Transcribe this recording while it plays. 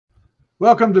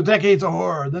Welcome to Decades of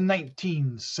Horror, the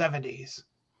 1970s.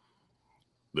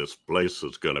 This place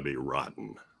is going to be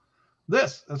rotten.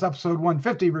 This is episode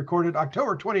 150, recorded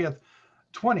October 20th,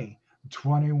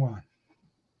 2021.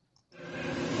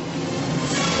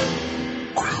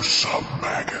 Gruesome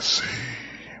Magazine.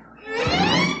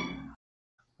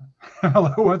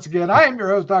 Hello, once again. I am your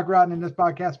host, Doc Rotten, and this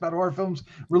podcast about horror films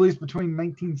released between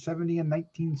 1970 and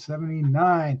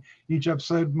 1979. Each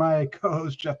episode, my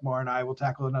co-host, Jeff Mohr, and I will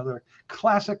tackle another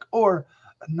classic or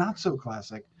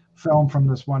not-so-classic film from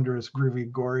this wondrous,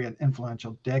 groovy, gory, and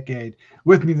influential decade.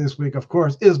 With me this week, of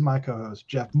course, is my co-host,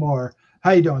 Jeff Mohr.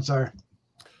 How you doing, sir?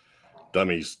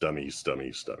 Dummies.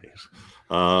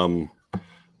 I'm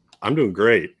doing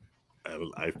great.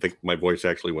 I think my voice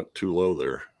actually went too low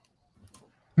there.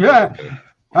 Yeah,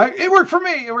 it worked for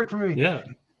me. Yeah,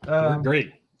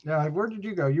 great. Yeah, where did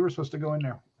you go? You were supposed to go in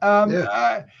there.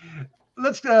 Let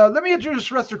me introduce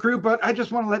the rest of the crew, but I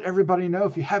just want to let everybody know,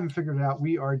 if you haven't figured it out,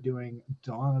 we are doing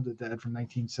Dawn of the Dead from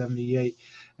 1978,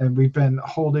 and we've been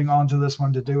holding on to this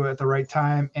one to do it at the right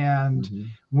time. And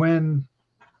when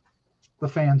the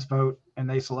fans vote and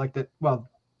they select it,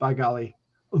 well, by golly,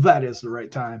 that is the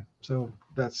right time. So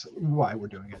that's why we're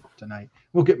doing it tonight.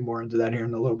 We'll get more into that here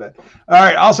in a little bit. All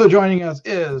right. Also joining us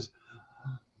is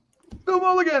Bill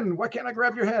Mulligan. Why can't I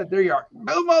grab your head? There you are.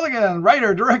 Bill Mulligan,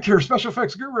 writer, director, special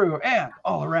effects guru, and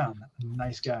all around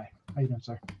nice guy. How you doing,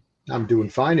 sir? I'm doing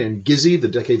fine. And Gizzy, the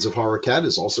Decades of Horror cat,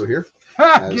 is also here.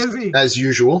 Gizzy. As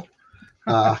usual.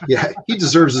 Yeah, he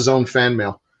deserves his own fan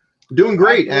mail. Doing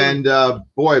great. And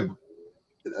boy,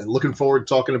 looking forward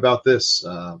to talking about this.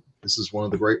 This is one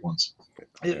of the great ones.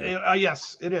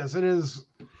 Yes, it is. It is.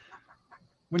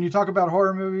 When you talk about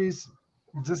horror movies,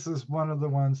 this is one of the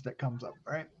ones that comes up,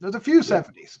 right? There's a few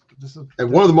 70s.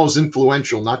 And one of the most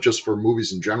influential, not just for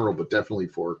movies in general, but definitely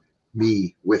for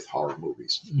me with horror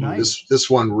movies. Nice. This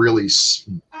one really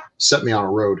set me on a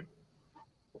road.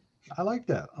 I like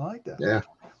that. Yeah.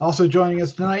 Also joining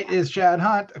us tonight is Chad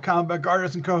Hunt, a comic book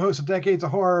artist and co-host of Decades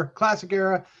of Horror, Classic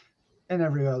Era, and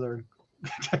every other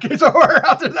Decades of Horror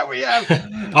out there that we have.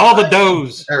 All the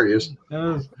does. There he is.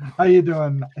 How you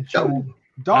doing, Chad?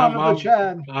 Dawn of the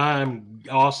Chad. I'm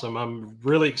awesome. I'm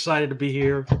really excited to be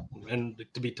here and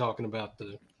to be talking about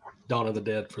the Dawn of the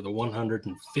Dead for the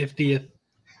 150th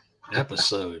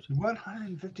episode.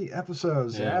 150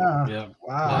 episodes. Yeah.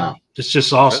 Wow. It's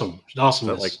just awesome.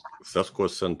 Awesome. Is that like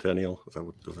sesquicentennial? Is that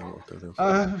what that is?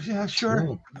 Yeah,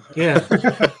 sure. Yeah.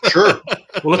 Sure.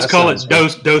 Well, let's call it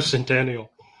Docentennial.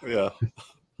 Yeah.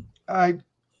 I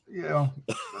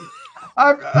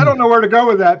don't know where to go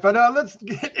with that, but let's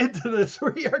get into this.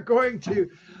 We are going to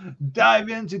dive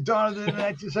into Dawn of the Dead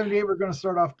 1978. We're going to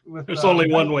start off with. There's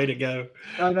only one way to go.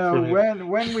 I know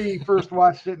when we first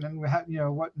watched it, and then we had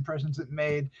what impressions it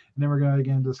made, and then we're going to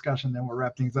get into discussion. Then we'll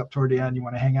wrap things up toward the end. You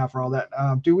want to hang out for all that?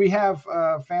 Do we have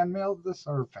fan mail?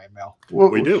 Fan mail?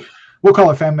 We do. We'll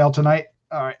call it fan mail tonight.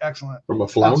 All right, excellent. From a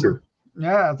flounder.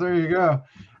 Yeah, there you go.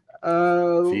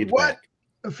 Feedback. What?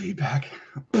 Feedback.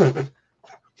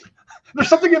 There's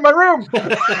something in my room.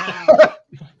 I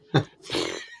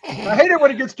hate it when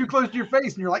it gets too close to your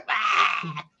face and you're like,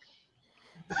 ah!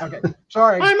 Okay,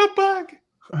 sorry. I'm a bug.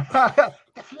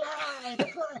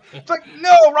 It's like,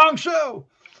 no, wrong show.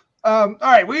 All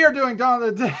right, we are doing Dawn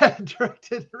of the Dead,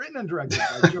 written and directed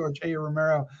by Geroge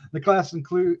Romero. The cast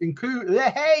includes includes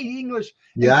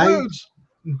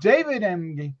David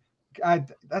M.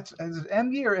 That's is it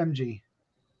MG or MG?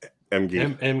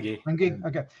 MG.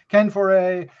 Okay. Ken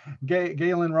Foray,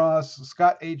 Galen Ross,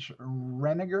 Scott H.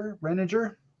 Reniger.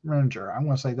 I'm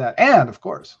going to say that. And, of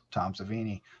course, Tom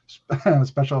Savini.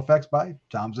 Special effects by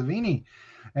Tom Savini.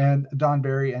 And Don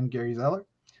Barry and Gary Zeller.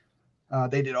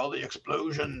 They did all the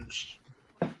explosions.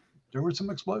 There were some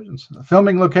explosions. The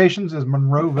filming locations is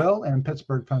Monroeville and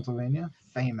Pittsburgh, Pennsylvania.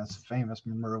 Famous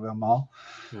Monroeville Mall.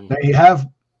 They have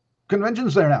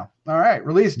conventions there now. All right.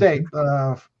 Release date.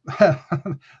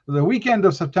 The weekend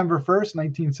of September 1st,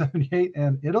 1978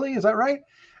 in Italy. Is that right?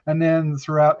 And then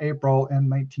throughout April in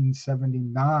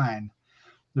 1979.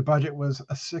 The budget was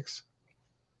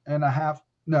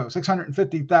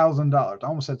 $650,000. I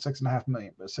almost said $6.5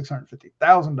 million, but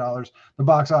 $650,000. The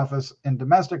box office in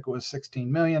domestic was $16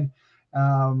 million.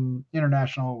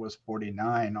 International was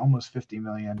 49, almost 50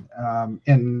 million.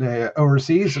 In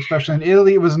overseas, especially in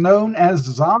Italy, it was known as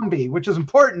Zombie, which is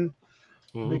important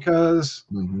because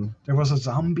there was a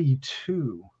Zombie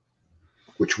 2.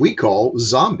 Which we call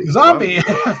Zombie.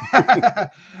 The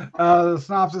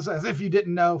synopsis, as if you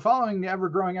didn't know, following the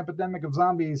ever-growing epidemic of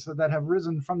zombies that have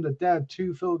risen from the dead,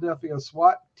 2 Philadelphia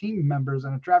S.W.A.T. team members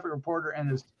and a traffic reporter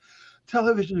and his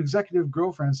television executive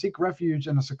girlfriend seek refuge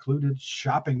in a secluded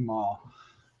shopping mall.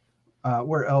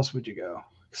 where else would you go?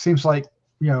 Seems like,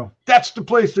 that's the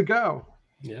place to go.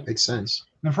 Yeah. Makes sense.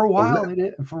 And for a while they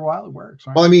did, and for a while it works.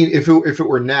 Right? Well, I mean, if it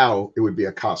were now, it would be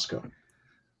a Costco,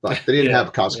 but they didn't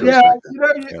have Costco's yeah, back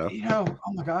then. Oh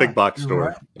my God, Big box you're store.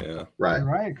 right. Yeah, Right. You're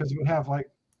right, because it would have like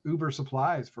Uber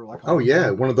supplies for like. Oh yeah,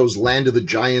 one of those Land of the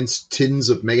Giants tins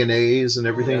of mayonnaise and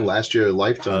everything last year a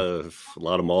lifetime. a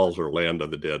lot of malls are Land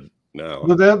of the Dead now.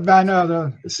 Well, I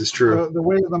know This is true. the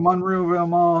way of the Monroeville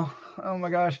Mall. Oh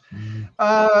my gosh.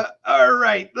 All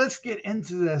right, let's get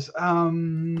into this.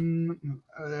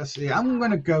 Let's see. I'm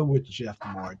going to go with Jeff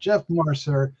Mohr. Jeff Mohr,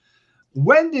 sir.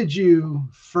 When did you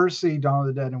first see Dawn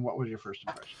of the Dead, and what was your first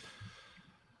impression?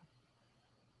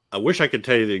 I wish I could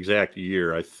tell you the exact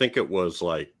year. I think it was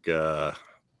like 81.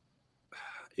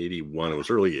 It was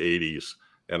early 80s,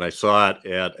 and I saw it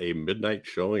at a midnight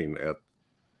showing at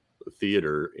the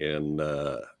theater in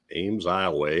Ames,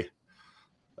 Iowa.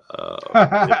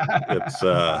 It's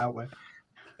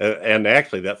and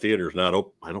actually that theater is not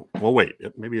open.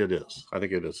 Maybe it is. I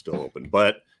think it is still open,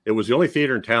 but it was the only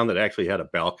theater in town that actually had a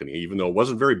balcony, even though it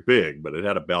wasn't very big, but it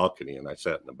had a balcony, and I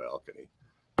sat in the balcony,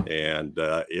 and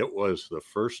it was the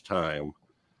first time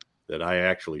that I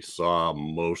actually saw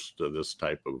most of this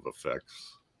type of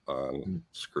effects on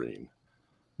screen.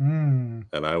 And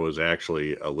I was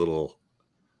actually a little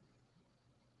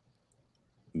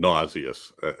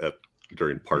nauseous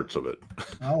during parts of it.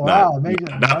 Oh wow!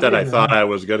 Not that I thought I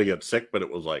was going to get sick, but it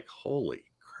was like, holy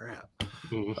crap.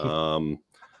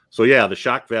 So yeah, the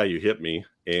shock value hit me,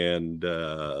 and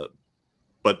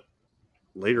but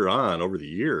later on, over the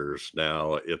years,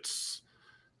 now it's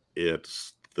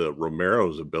the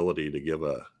Romero's ability to give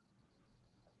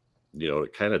to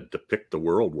kind of depict the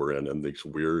world we're in these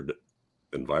weird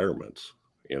environments.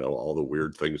 All the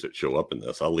weird things that show up in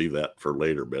this. I'll leave that for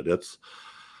later, but it's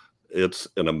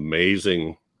an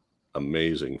amazing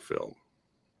film.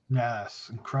 Yes,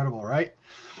 incredible, right?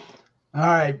 All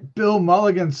right, Bill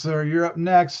Mulligan, sir, you're up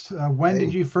next. When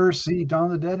did you first see Dawn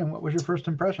of the Dead, and what was your first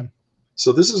impression?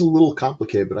 So this is a little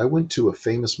complicated, but I went to a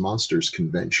Famous Monsters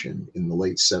convention in the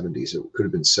late 70s. It could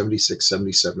have been 76,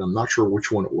 77. I'm not sure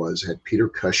which one it was. It had Peter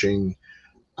Cushing,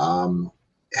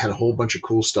 had a whole bunch of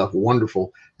cool stuff,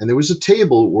 wonderful. And there was a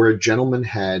table where a gentleman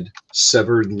had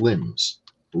severed limbs,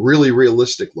 really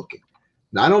realistic looking.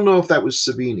 Now, I don't know if that was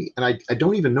Savini, and I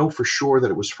don't even know for sure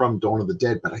that it was from Dawn of the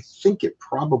Dead, but I think it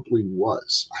probably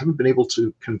was. I haven't been able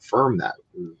to confirm that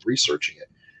researching it.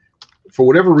 For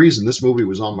whatever reason, this movie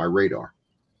was on my radar,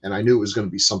 and I knew it was going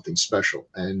to be something special.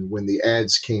 And when the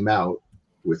ads came out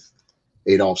with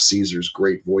Adolph Caesar's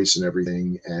great voice and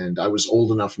everything, and I was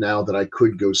old enough now that I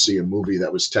could go see a movie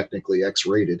that was technically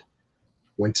X-rated,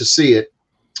 went to see it.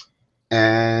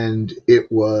 And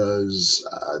it was,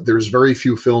 there's very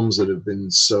few films that have been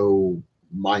so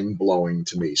mind-blowing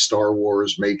to me. Star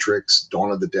Wars, Matrix, Dawn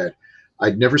of the Dead.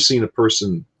 I'd never seen a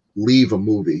person leave a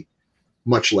movie,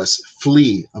 much less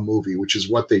flee a movie, which is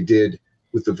what they did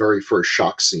with the very first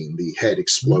shock scene, the head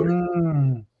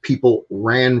exploding. People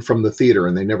ran from the theater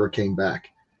and they never came back.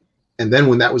 And then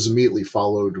when that was immediately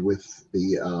followed with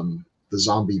the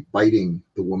zombie biting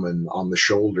the woman on the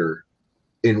shoulder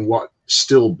in what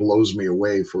still blows me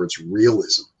away for its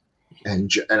realism.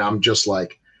 And I'm just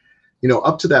like,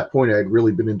 up to that point, I had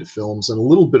really been into films and a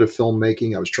little bit of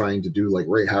filmmaking. I was trying to do like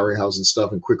Ray Harryhausen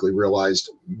stuff and quickly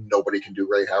realized nobody can do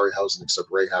Ray Harryhausen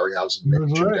except Ray Harryhausen,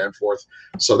 maybe Jim Danforth.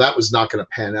 So that was not going to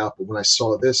pan out. But when I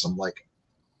saw this, I'm like,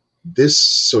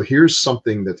 so here's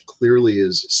something that clearly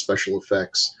is special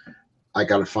effects. I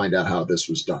got to find out how this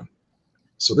was done.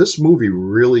 So this movie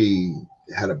really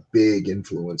had a big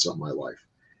influence on my life.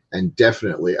 And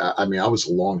definitely, I mean, I was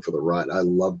along for the ride. I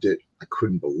loved it. I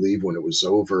couldn't believe when it was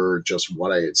over, just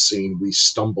what I had seen. We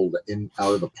stumbled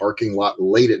out of the parking lot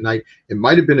late at night. It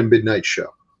might have been a midnight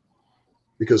show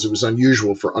because it was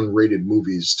unusual for unrated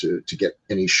movies to get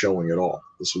any showing at all.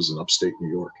 This was in upstate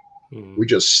New York. We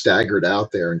just staggered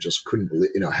out there and just couldn't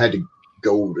believe, had to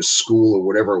go to school or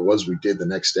whatever it was we did the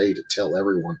next day to tell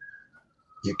everyone,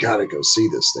 you got to go see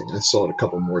this thing. I saw it a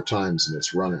couple more times in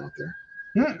its run out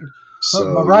there.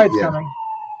 So my ride's coming.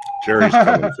 Jerry's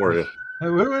coming for you.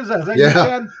 Who is that? Is that you,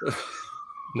 Chad?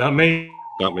 Not me.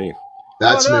 Not me.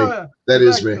 That's me. That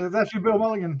is me. That's you, Bill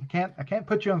Mulligan. I can't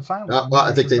put you on silent. Well,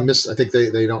 I think they missed. I think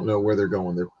they don't know where they're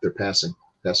going. They're passing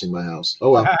my house. Oh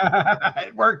well.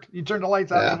 It worked. You turned the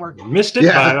lights out. It worked. Missed it.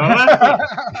 Yeah.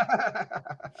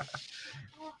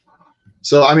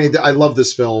 So I mean, I love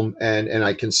this film, and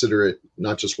I consider it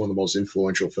not just one of the most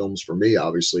influential films for me,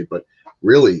 obviously, but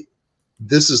really,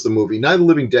 this is the movie. Night of the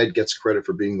Living Dead gets credit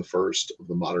for being the first of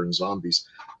the modern zombies,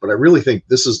 but I really think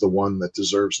this is the one that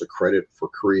deserves the credit for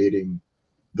creating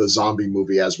the zombie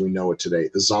movie as we know it today,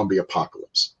 the zombie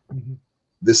apocalypse. Mm-hmm.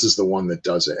 This is the one that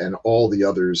does it. And all the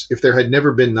others, if there had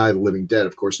never been Night of the Living Dead,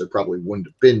 of course, there probably wouldn't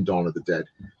have been Dawn of the Dead.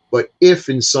 But if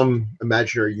in some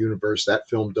imaginary universe that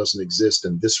film doesn't exist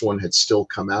and this one had still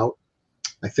come out,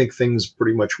 I think things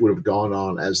pretty much would have gone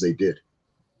on as they did.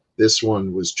 This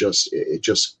one was it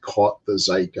just caught the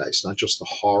zeitgeist, not just the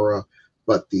horror,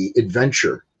 but the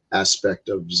adventure aspect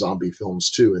of zombie films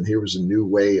too. And here was a new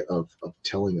way of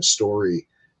telling a story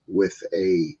with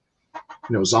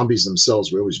zombies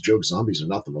themselves. We always joke zombies are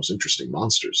not the most interesting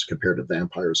monsters compared to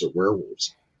vampires or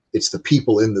werewolves. It's the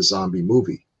people in the zombie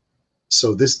movie.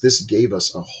 So this gave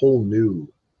us a whole new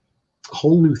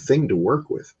thing to work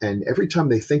with. And every time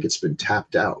they think it's been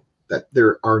tapped out, that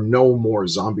there are no more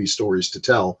zombie stories to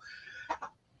tell,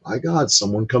 my God,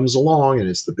 someone comes along and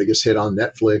it's the biggest hit on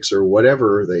Netflix or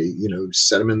whatever. They,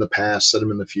 set them in the past, set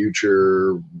them in the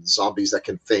future, zombies that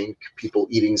can think, people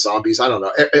eating zombies. I don't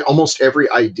know. Almost every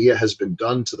idea has been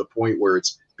done to the point where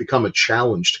it's become a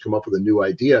challenge to come up with a new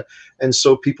idea. And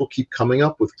so people keep coming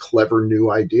up with clever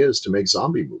new ideas to make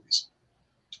zombie movies.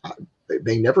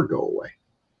 They never go away.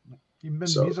 Even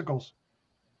musicals.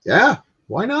 Yeah,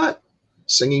 why not?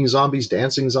 Singing zombies,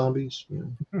 dancing zombies.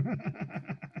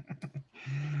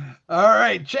 All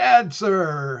right, Chad,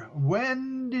 sir.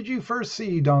 When did you first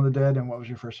see Dawn of the Dead, and what was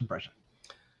your first impression?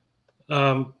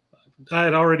 I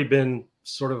had already been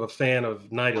sort of a fan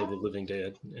of Night of the Living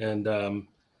Dead, and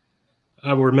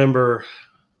I remember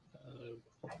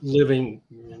living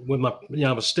with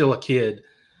I was still a kid,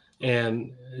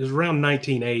 and it was around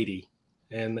 1980.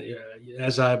 And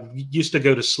as I used to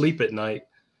go to sleep at night,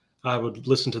 I would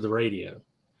listen to the radio.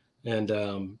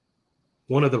 And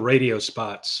one of the radio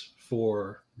spots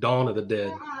for Dawn of the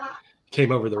Dead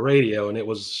came over the radio, and it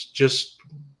was just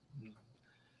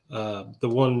the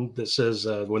one that says,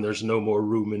 when there's no more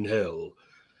room in hell,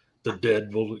 the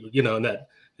dead will, and that.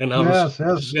 And I was,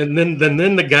 yes. And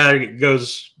then the guy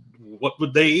goes, what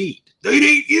would they eat? They'd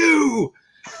eat you.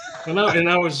 And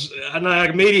I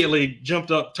immediately jumped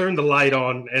up, turned the light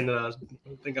on, and I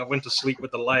think I went to sleep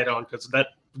with the light on, because that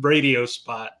radio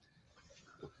spot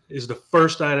is the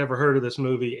first I'd ever heard of this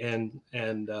movie, and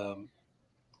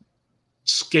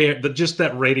scared. Just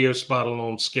that radio spot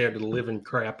alone scared the living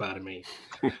crap out of me.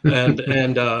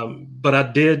 But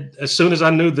I did, as soon as I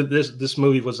knew that this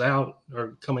movie was out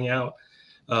or coming out.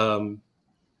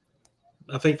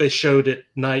 I think they showed it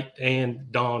night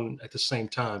and dawn at the same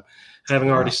time.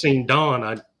 Having already seen Dawn,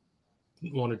 I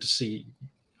wanted to see,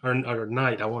 or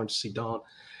night, I wanted to see Dawn,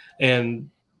 and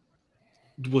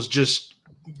was just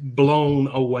blown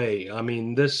away. I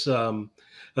mean, this,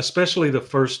 especially the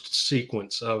first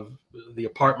sequence of the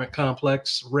apartment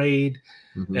complex raid,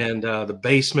 mm-hmm. and the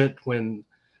basement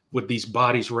with these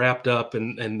bodies wrapped up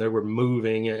and they were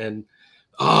moving, and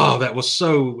that was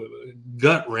so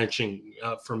gut wrenching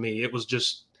for me. It was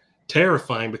just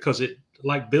terrifying because it,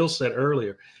 like Bill said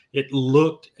earlier, it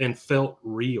looked and felt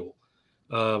real.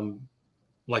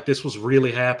 Like this was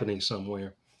really happening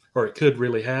somewhere, or it could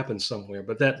really happen somewhere.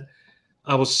 But that,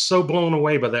 I was so blown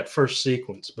away by that first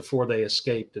sequence before they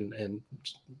escaped and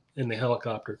in the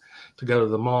helicopter to go to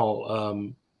the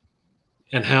mall,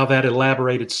 and how that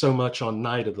elaborated so much on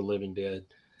Night of the Living Dead.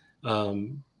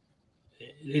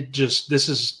 This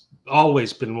has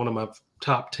always been one of my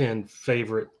top 10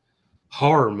 favorite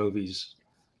horror movies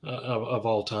of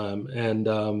all time. And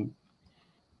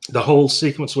the whole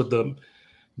sequence with them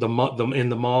in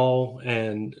the mall,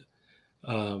 and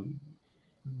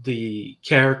the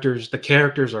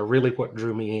characters are really what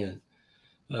drew me in.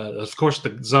 Of course,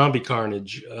 the zombie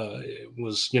carnage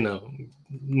was,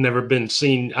 never been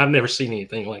seen. I've never seen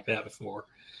anything like that before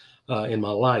in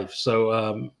my life.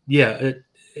 So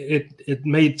it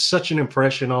made such an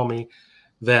impression on me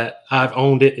that I've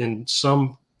owned it in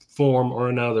some form or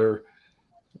another.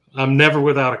 I'm never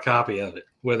without a copy of it,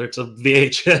 whether it's a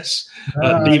VHS,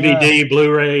 DVD,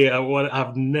 Blu-ray.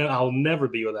 I'll never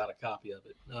be without a copy of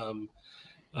it.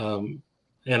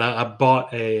 And I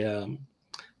bought it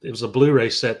was a Blu-ray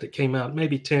set that came out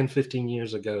maybe 10, 15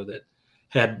 years ago that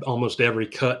had almost every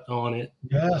cut on it.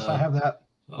 Yes, I have that.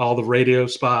 All the radio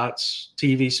spots,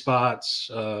 TV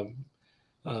spots,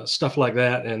 stuff like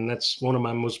that. And that's one of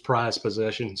my most prized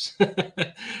possessions.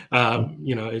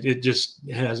 It just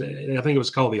has, I think it was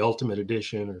called the Ultimate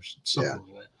Edition or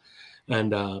something like that.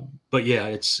 And, but yeah,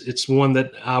 it's one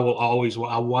that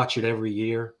I'll watch it every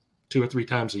year, 2 or 3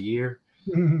 times a year.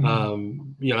 Mm-hmm.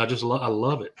 I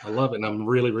love it. And I'm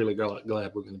really, really glad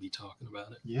we're going to be talking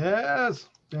about it. Yes.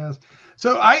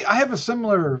 So I have a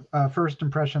similar first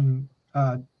impression,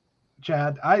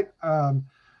 Chad.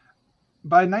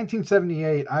 by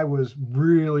 1978, I was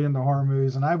really into horror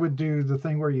movies, and I would do the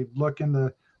thing where you look in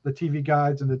the TV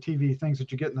guides and the TV things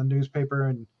that you get in the newspaper,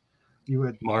 and you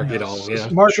would Mark it all, yeah.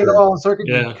 Mark it all, and circuit.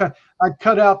 Yeah. I'd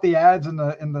cut out the ads in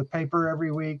the paper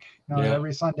every week, Yeah.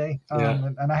 every Sunday, Yeah.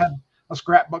 and I had a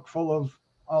scrapbook full of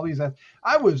all these ads.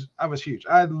 I was huge.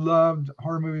 I loved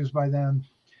horror movies by then,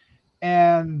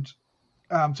 and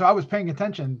so I was paying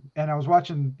attention, and I was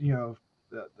watching,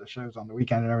 the shows on the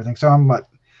weekend and everything. So I'm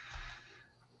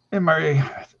in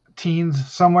my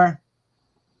teens somewhere,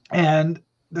 and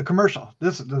the commercial,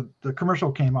 the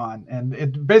commercial came on, and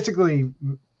it basically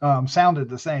sounded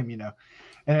the same,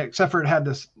 and except for it had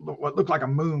this what looked like a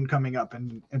moon coming up,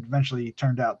 and eventually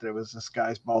turned out that it was this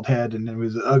guy's bald head, and it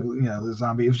was ugly, the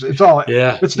zombie. It's all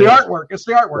it's the artwork. It's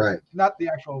the artwork, right. Not the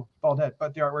actual bald head,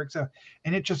 but the artwork. So,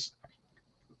 and it just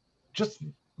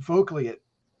vocally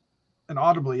and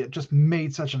audibly, it just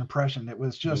made such an impression. It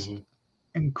was just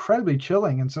incredibly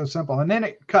chilling and so simple. And then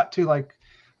it cut to like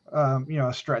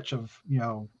a stretch of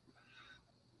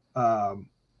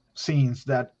scenes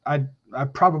that I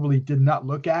probably did not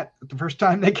look at the first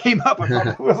time they came up. I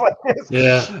probably was like this.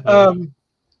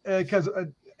 Because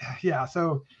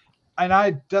so, and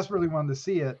I desperately wanted to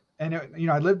see it, and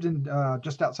I lived in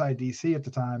just outside DC at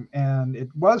the time, and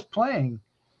it was playing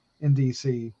in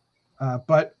DC,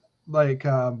 but like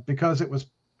because it was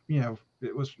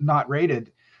not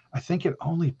rated, I think it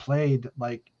only played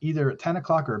like either at 10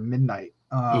 o'clock or midnight.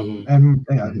 And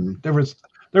there was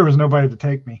nobody to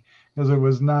take me because it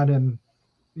was not in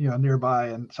nearby,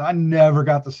 and so I never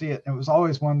got to see it. It was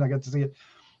always one that I got to see it.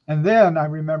 And then I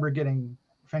remember getting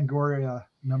Fangoria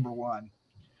 #1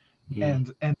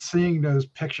 and seeing those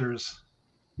pictures.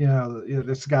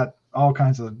 It's got all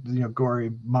kinds of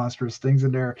gory, monstrous things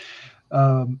in there.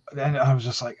 And I was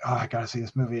just like, oh, I gotta see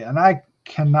this movie. And I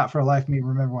cannot for the life of me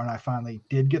remember when I finally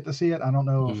did get to see it. I don't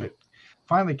know if it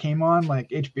finally came on like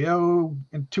HBO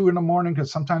at 2 a.m,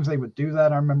 because sometimes they would do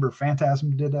that. I remember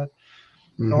Phantasm did that.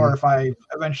 Or if I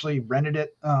eventually rented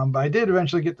it. But I did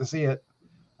eventually get to see it.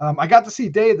 I got to see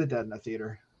Day of the Dead in the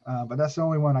theater, but that's the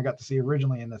only one I got to see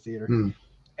originally in the theater.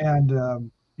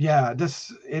 And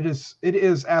it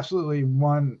is absolutely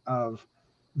one of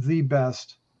the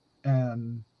best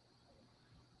and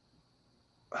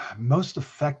most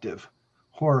effective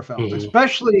horror films,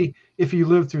 especially if you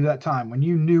lived through that time when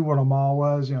you knew what a mall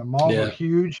was. Malls were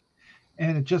huge,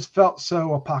 and it just felt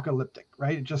so apocalyptic,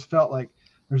 right? It just felt like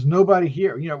there's nobody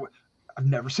here. I've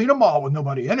never seen a mall with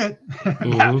nobody in it.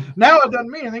 Now it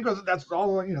doesn't mean anything because that's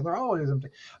all, they're always empty.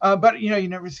 But you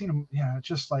never seen them. It's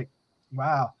just like,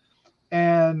 wow.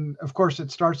 And of course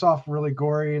it starts off really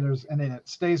gory, and then it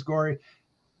stays gory,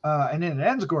 and then it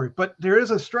ends gory. But there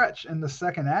is a stretch in the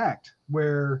second act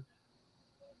where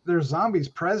there's zombies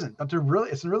present, but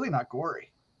it's really not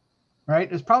gory,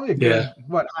 right? It's probably a good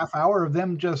half hour of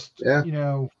them just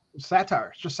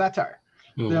satire. It's just satire.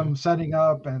 Them setting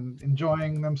up and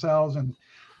enjoying themselves, and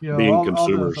being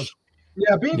consumers.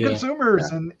 Being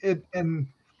consumers. And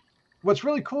what's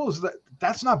really cool is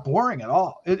that's not boring at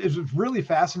all. It's really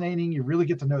fascinating. You really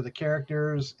get to know the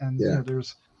characters, and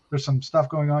there's some stuff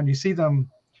going on. You see them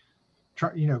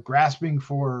grasping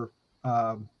for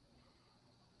a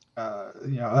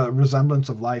resemblance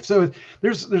of life. So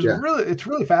there's really, it's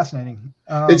really fascinating.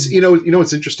 It's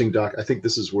it's interesting, Doc. I think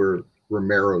this is where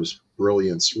Romero's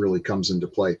brilliance really comes into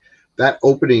play. That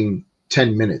opening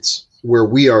 10 minutes where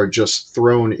we are just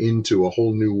thrown into a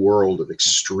whole new world of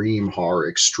extreme horror,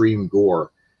 extreme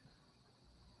gore.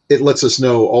 It lets us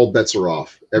know all bets are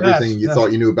off. Everything you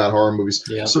thought you knew about horror movies.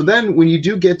 Yeah. So then when you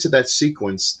do get to that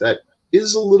sequence that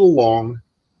is a little long,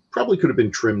 probably could have been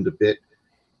trimmed a bit.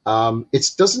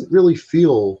 It doesn't really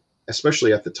feel,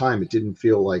 especially at the time, it didn't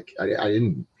feel like I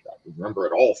didn't remember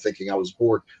at all thinking I was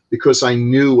bored, because I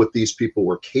knew what these people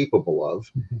were capable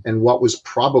of and what was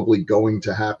probably going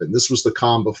to happen. This was the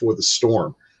calm before the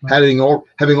storm. Right.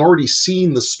 Having already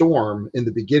seen the storm in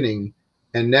the beginning,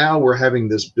 and now we're having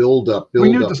this build up.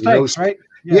 We knew the stakes, right?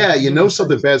 Yeah,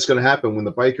 something bad's going to happen when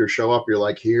the bikers show up. You're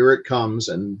like, here it comes,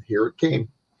 and here it came.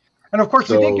 And of course,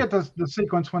 we did get the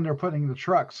sequence when they're putting the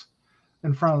trucks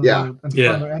in front of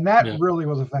and that really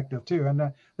was effective too.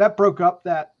 And that broke up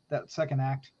that second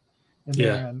act.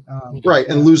 Right,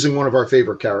 and losing one of our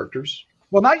favorite characters.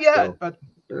 Well, not yet, but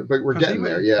we're getting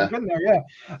there. Yeah, we're getting there.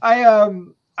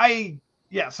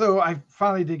 Yeah. So I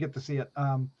finally did get to see it.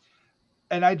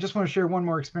 And I just want to share one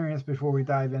more experience before we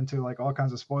dive into like all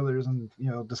kinds of spoilers and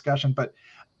discussion. But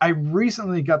I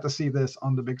recently got to see this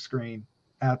on the big screen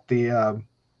at the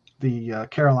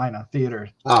Carolina Theater.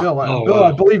 Bill, wow.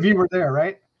 I believe you were there,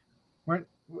 right?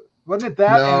 Wasn't it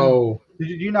that? No.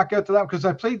 Did you not go to that? Because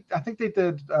I think they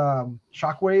did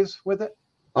Shockwaves with it.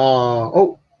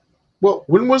 Oh, well,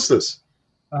 when was this?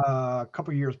 A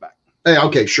couple years back. Hey,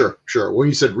 okay, sure. When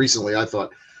you said recently, I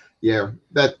thought, yeah,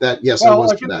 yes, well, I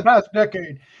was like for in that. the past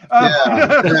decade.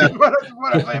 Yeah.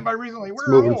 What I'm saying by recently, we're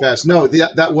moving old. fast. No,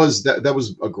 that was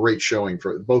a great showing.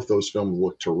 For both those films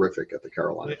looked terrific at the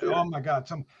Carolina Theater. Oh my God,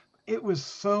 it was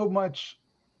so much.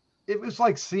 It was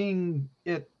like seeing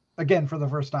it again for the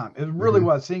first time. It really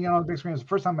was seeing it on the big screen. It was the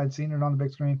first time I'd seen it on the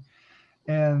big screen,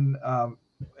 and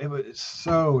it was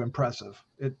so impressive.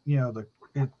 It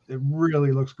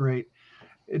really looks great.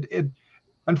 It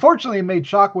unfortunately made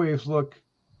Shockwaves look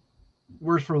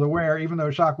worse for the wear, even though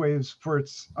Shockwaves for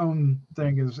its own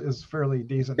thing is fairly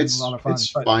decent. It's and a lot of fun.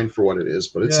 It's fine for what it is,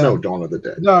 but it's no Dawn of the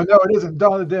Dead. No, it isn't.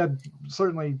 Dawn of the Dead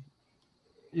certainly,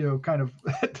 kind of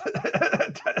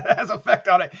has effect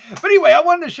on it. But anyway, I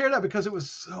wanted to share that because it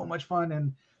was so much fun,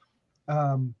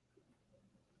 and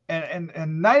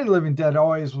Night of the Living Dead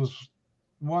always was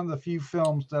one of the few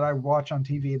films that I watch on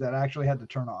TV that I actually had to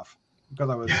turn off because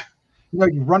I was.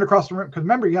 You run across the room because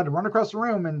remember you had to run across the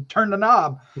room and turn the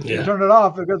knob and turn it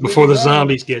off before the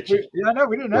zombies get you. We didn't have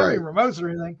any remotes or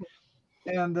anything,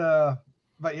 and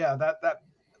but yeah,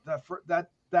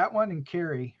 that one and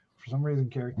Carrie for some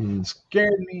reason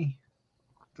scared me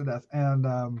to death, and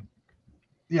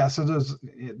so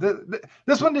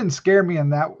this one didn't scare me in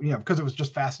that because it was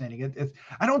just fascinating.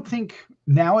 I don't think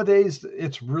nowadays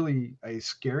it's really a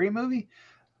scary movie,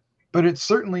 but it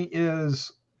certainly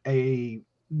is a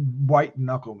white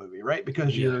knuckle movie, right?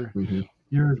 Because you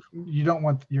don't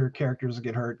want your characters to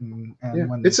get hurt, and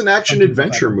when it's an action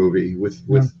adventure movie with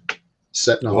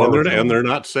set in a horror film. And they're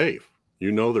not safe.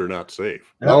 They're not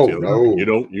safe. No, you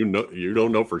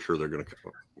don't know for sure they're going to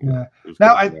come. Yeah.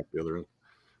 Now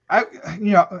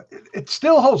it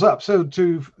still holds up. So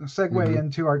to segue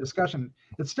into our discussion,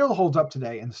 it still holds up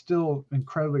today and still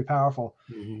incredibly powerful.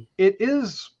 It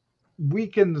is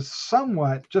weakened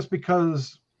somewhat just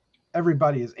because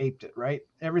everybody has aped it, right?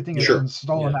 Everything has been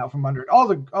stolen out from under it. All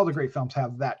the great films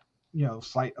have that,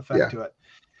 slight effect to it.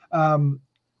 And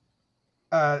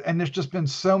there's just been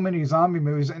so many zombie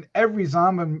movies, and every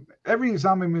zombie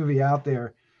movie out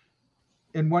there,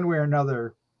 in one way or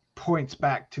another, points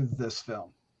back to this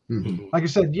film. Like I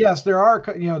said, yes, there's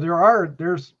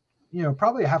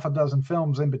probably a half a dozen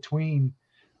films in between.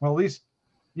 Well, at least,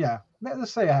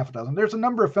 let's say a half a dozen. There's a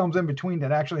number of films in between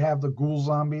that actually have the ghoul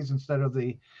zombies instead of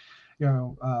the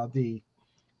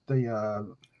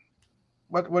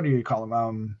what do you call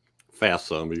them? Fast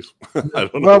zombies. I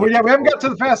don't know. Well, we haven't got to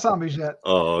the fast zombies yet.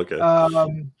 Oh, okay.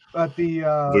 But the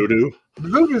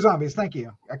voodoo zombies. Thank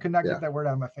you. I could not get that word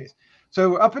out of my face.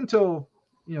 So up until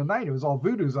night, it was all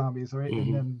voodoo zombies, right?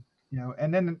 And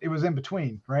then it was in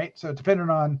between, right? So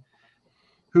depending on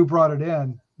who brought it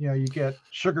in, you get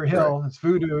Sugar Hill, it's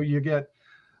voodoo. You get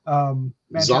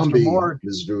Zombie Mohr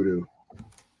is voodoo.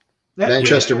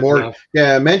 Manchester Mohr,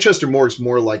 Manchester Mohr is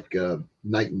more like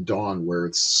Night and Dawn, where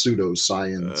it's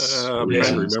pseudoscience. I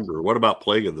remember. What about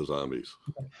Plague of the Zombies?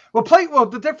 Well,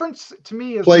 the difference to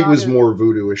me is Plague was more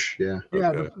voodoo-ish.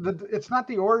 Okay. It's not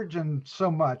the origin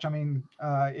so much. I mean,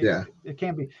 it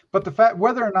can be, but the fact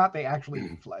whether or not they actually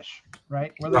eat flesh,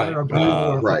 right? Whether they're a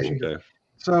ghoul or a flesh eater. Okay.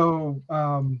 So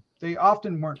they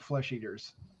often weren't flesh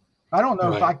eaters. I don't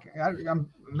know if I'm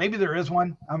maybe there is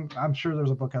one. I'm sure there's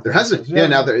a book out there. There hasn't. Yeah,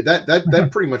 now that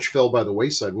pretty much fell by the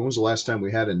wayside. When was the last time we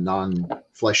had a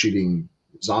non-flesh eating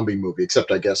zombie movie?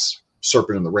 Except I guess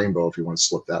Serpent and the Rainbow, if you want to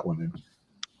slip that one in.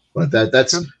 But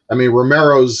that's I mean,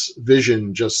 Romero's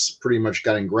vision just pretty much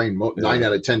got ingrained. 9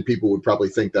 out of 10 people would probably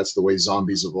think that's the way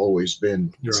zombies have always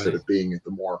been, instead of being at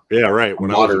the more when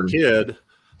modern. I was a kid.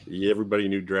 Everybody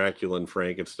knew Dracula and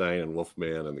Frankenstein and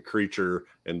Wolfman and the Creature,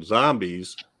 and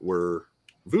zombies were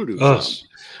voodoo zombies.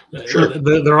 Sure.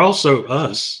 They're also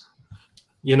us.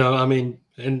 I mean,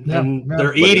 and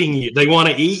they're eating you. They want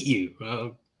to eat you.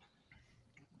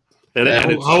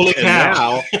 Holy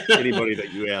cow! Now, anybody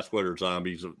that you ask what are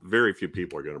zombies, very few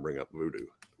people are going to bring up voodoo.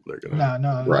 They're going to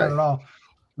not at all.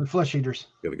 The flesh eaters.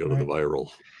 Going to go to the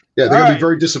viral. Yeah, they're going to be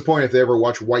very disappointed if they ever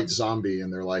watch White Zombie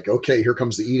and they're like, okay, here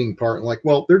comes the eating part. And like,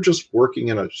 well, they're just working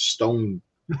in a stone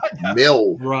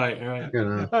mill. Right.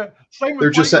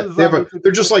 They're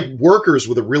just like workers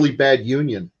with a really bad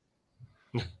union.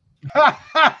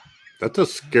 That's a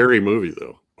scary movie,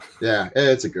 though. Yeah,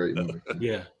 it's a great movie.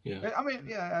 Yeah. I mean,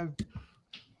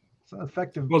 it's an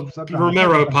effective. Well,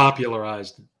 Romero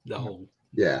popularized the whole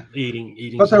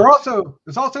eating. But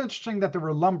it's also interesting that they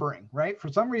were lumbering, right?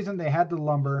 For some reason, they had to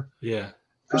lumber. Yeah.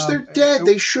 Because they're dead.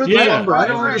 They should lumber. I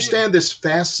don't understand this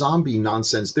fast zombie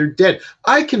nonsense. They're dead.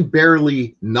 I can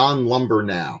barely non-lumber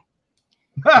now.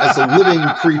 as a living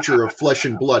creature of flesh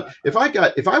and blood. If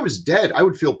I was dead, I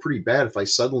would feel pretty bad if I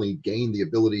suddenly gained the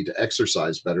ability to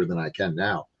exercise better than I can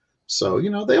now. So, you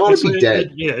know, they ought to be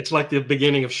dead. Yeah, it's like the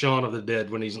beginning of Shaun of the Dead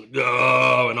when he's like,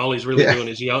 oh, and all he's really doing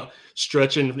is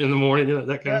stretching in the morning, you know,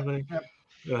 that kind of thing. Yep.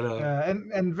 But,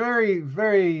 and very,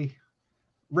 very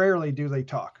rarely do they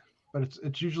talk, but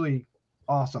it's usually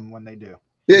awesome when they do.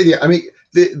 Yeah. I mean,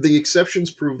 the exceptions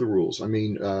prove the rules. I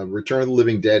mean, Return of the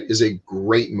Living Dead is a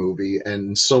great movie,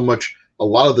 and a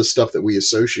lot of the stuff that we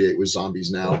associate with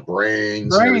zombies now,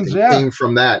 brains and everything, came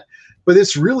from that. But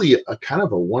it's really a kind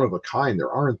of a one of a kind.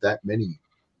 There aren't that many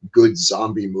good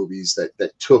zombie movies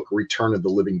that took Return of the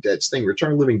Living Dead's thing.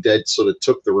 Return of the Living Dead sort of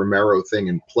took the Romero thing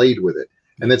and played with it.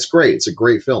 And that's great. It's a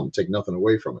great film. Take nothing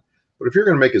away from it. But if you're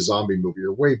going to make a zombie movie,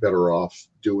 you're way better off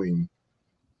doing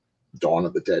Dawn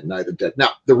of the Dead, Night of the Dead. Now,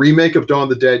 the remake of Dawn of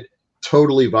the Dead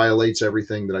totally violates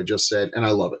everything that I just said, and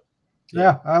I love it.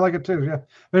 Yeah, I like it too. Yeah,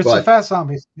 but it's the fast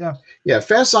zombies. Yeah,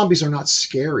 fast zombies are not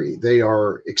scary. They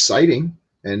are exciting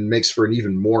and makes for an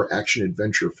even more action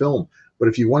adventure film. But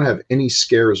if you want to have any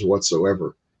scares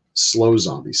whatsoever, slow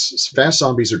zombies. Fast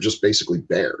zombies are just basically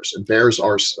bears, and bears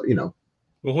are, you know.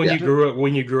 Well, when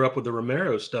you grew up with the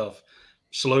Romero stuff,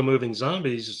 slow moving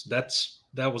zombies,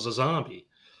 that was a zombie.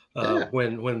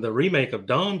 When the remake of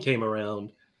Dawn came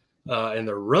around, and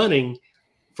they're running,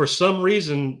 for some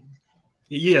reason,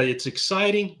 it's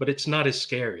exciting, but it's not as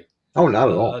scary. Oh,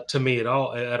 not at all. To me at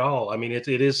all. I mean, it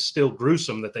is still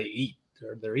gruesome that they eat.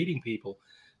 They're eating people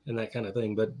and that kind of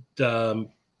thing. But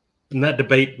and that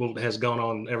debate has gone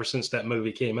on ever since that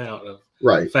movie came out of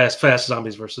fast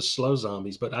zombies versus slow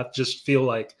zombies. But I just feel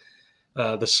like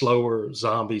the slower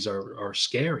zombies are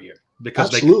scarier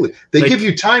because absolutely they give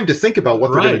you time to think about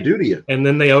what they're going to do to you, and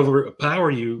then they overpower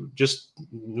you. Just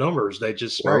numbers. They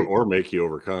just or make you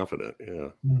overconfident.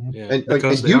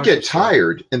 And you get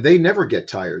tired, and they never get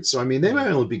tired. So I mean, they might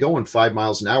only be going 5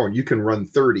 miles an hour, and you can run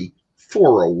 30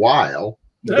 for a while,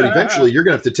 but eventually you're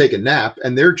going to have to take a nap,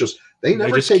 and they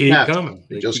never take naps.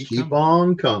 They just keep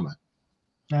on coming.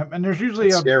 Yeah, and there's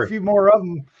usually a few more of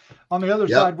them on the other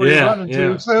side where you're running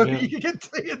to, so you get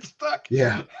stuck.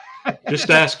 Yeah. just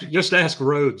ask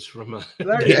Rhodes from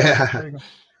there you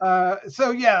go.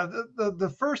 So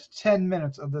the first 10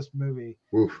 minutes of this movie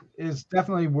is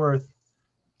definitely worth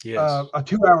a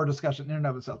 2-hour discussion in and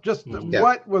of itself. Just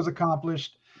what was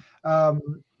accomplished.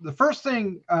 The first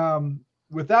thing,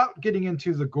 without getting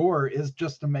into the gore, is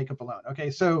just the makeup alone.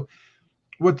 Okay, so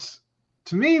what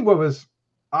was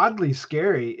oddly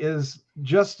scary is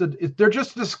they're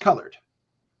just discolored,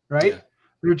 right?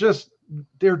 Yeah.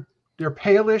 They're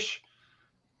palish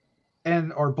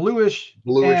or bluish,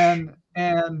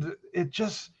 and it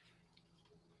just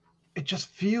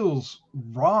feels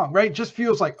wrong, right? It just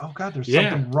feels like, oh God, there's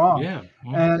something wrong. Yeah.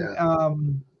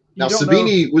 And now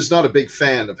Savini was not a big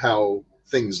fan of how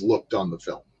things looked on the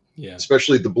film. Yeah.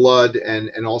 Especially the blood,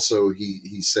 and also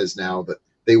he says now that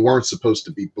they weren't supposed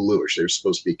to be bluish. They were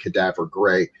supposed to be cadaver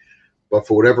gray. But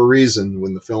for whatever reason,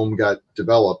 when the film got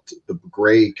developed, the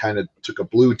gray kind of took a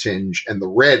blue tinge, and the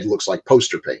red looks like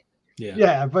poster paint.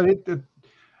 Yeah, but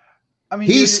I mean,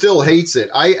 he still hates it.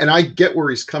 I get where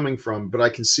he's coming from, but I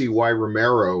can see why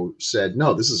Romero said,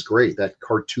 "No, this is great. That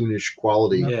cartoonish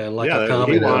quality." Yeah, like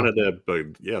he wanted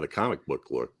the comic book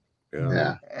look.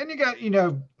 Yeah. And you got,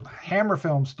 Hammer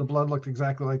films, the blood looked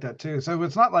exactly like that too. So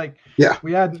it's not like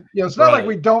we had, it's not like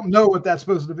we don't know what that's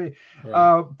supposed to be.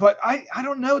 Right. But I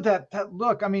don't know that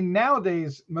look. I mean,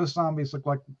 nowadays most zombies look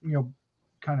like,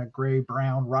 kind of gray,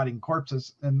 brown, rotting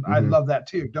corpses. And I love that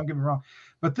too. Don't get me wrong.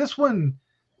 But this one,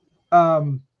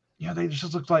 they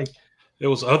just looked like it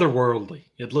was otherworldly.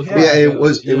 It looked it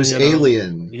was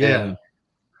alien. Yeah.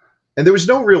 And there was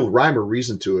no real rhyme or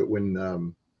reason to it when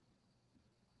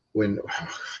I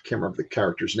can't remember the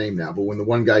character's name now, but when the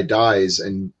one guy dies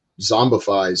and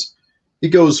zombifies, he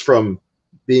goes from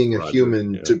being a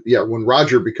human to when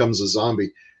Roger becomes a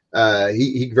zombie,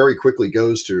 he very quickly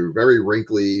goes to very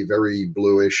wrinkly, very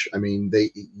bluish. I mean,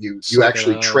 you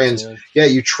actually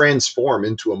you transform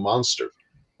into a monster,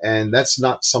 and that's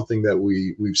not something that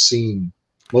we've seen.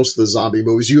 Most of the zombie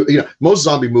movies, most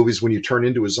zombie movies, when you turn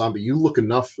into a zombie, you look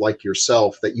enough like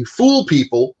yourself that you fool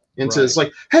people. It's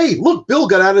like, hey, look, Bill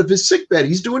got out of his sick bed.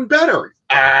 He's doing better.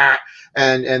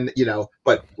 And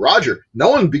but Roger, no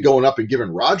one would be going up and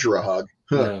giving Roger a hug.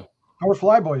 Yeah. Or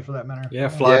Flyboy for that matter. Yeah,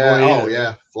 Flyboy.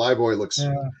 Yeah. Flyboy looks.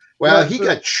 Yeah. Well, he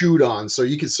got chewed on, so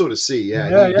you can sort of see. He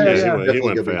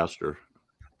went faster.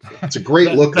 It's a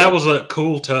great look. That was a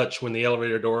cool touch when the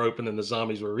elevator door opened and the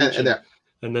zombies were reaching,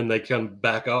 and then they come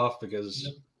back off because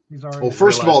He's already. Well,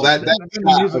 first of all, that And the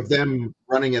shot music. of them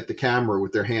running at the camera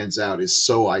with their hands out is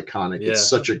so iconic. Yeah. It's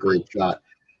such a great shot.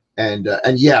 And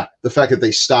yeah, the fact that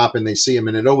they stop and they see him,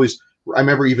 and it always, I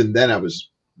remember even then I was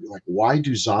like,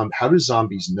 how do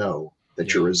zombies know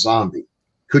that you're a zombie?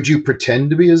 Could you pretend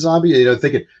to be a zombie? You know,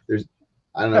 thinking there's,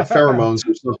 I don't know, pheromones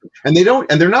or something. And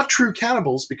they're not true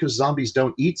cannibals because zombies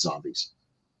don't eat zombies.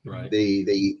 Right. They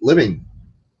eat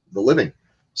the living.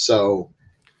 So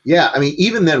yeah, I mean,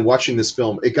 even then watching this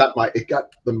film, it got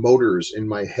the motors in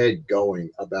my head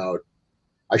going about.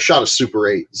 I shot a Super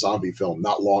 8 zombie film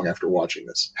not long after watching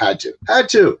this. Had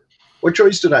to. What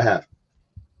choice did I have?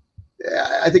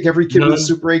 I think every kid with a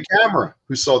Super 8 camera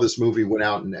who saw this movie went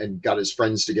out and got his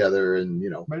friends together and, you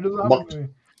know, I drew a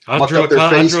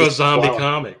zombie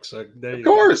comic. So of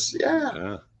course,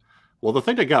 yeah. Well, the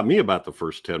thing that got me about the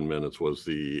first 10 minutes was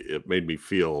it made me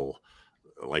feel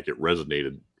like it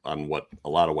resonated on a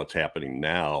lot of what's happening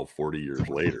now, 40 years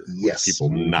later. Yes. With people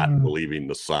not believing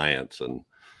the science and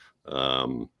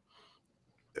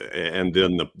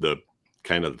then the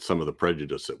kind of some of the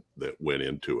prejudice that went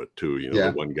into it too. You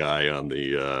know, the one guy on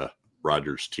the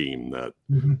Rogers team that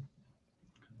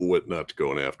went nuts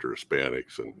going after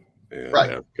Hispanics and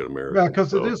African Americans. Yeah,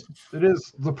 because it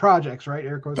is the projects, right?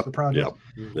 Air quotes, the projects.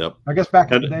 Yep. I guess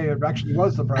back in the day, it actually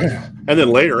was the projects. And then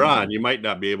later on, you might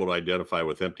not be able to identify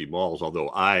with empty malls. Although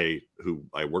I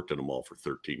worked in a mall for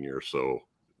 13 years, so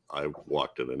I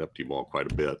walked in an empty mall quite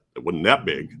a bit. It wasn't that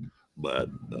big, but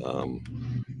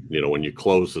you know, when you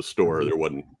close the store, there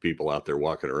wasn't people out there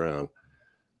walking around.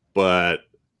 But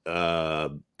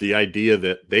the idea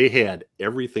that they had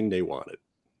everything they wanted.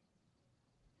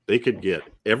 They could get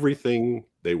everything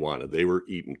they wanted. They were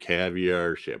eating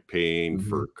caviar, champagne,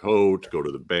 fur coats, go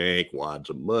to the bank, wads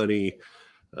of money,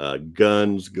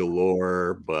 guns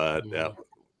galore. But that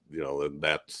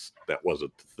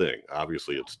wasn't the thing.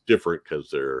 Obviously, it's different because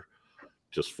they're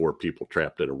just 4 people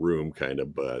trapped in a room, kind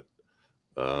of. But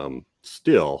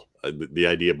still, the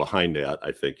idea behind that,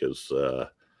 I think, is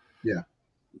you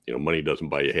know, money doesn't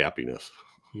buy you happiness.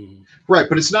 Right,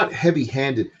 but it's not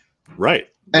heavy-handed. Right,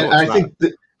 and I think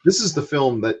that this is the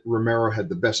film that Romero had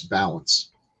the best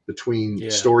balance between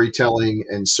storytelling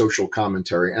and social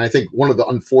commentary. And I think one of the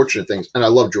unfortunate things, and I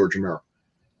love George Romero,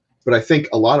 but I think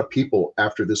a lot of people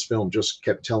after this film just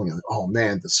kept telling him, oh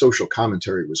man, the social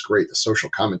commentary was great. The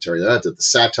social commentary, the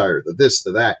satire, the this,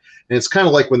 the that. And it's kind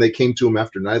of like when they came to him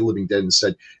after Night of the Living Dead and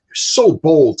said, you're so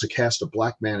bold to cast a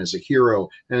black man as a hero.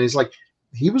 And he's like,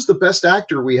 he was the best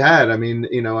actor we had. I mean,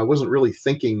 you know, I wasn't really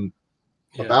thinking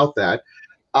about that.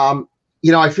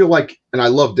 You know, I feel like, and I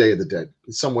love Day of the Dead.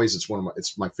 In some ways,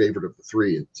 it's my favorite of the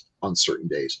 3 on certain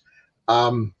days.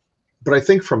 But I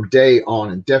think from Day on,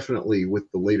 and definitely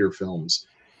with the later films,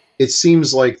 it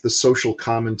seems like the social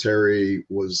commentary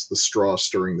was the straw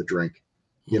stirring the drink.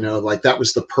 You know, like that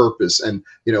was the purpose. And,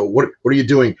 you know, what are you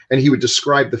doing? And he would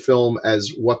describe the film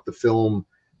as what the film,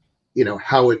 you know,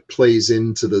 how it plays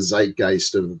into the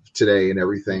zeitgeist of today and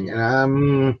everything.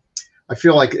 And I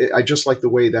feel like I just like the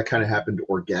way that kind of happened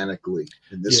organically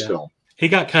in this film. He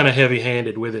got kind of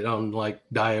heavy-handed with it on like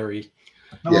Diary.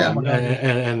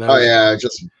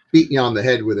 Just beat you on the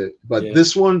head with it. But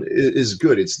this one is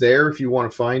good. It's there if you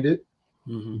want to find it,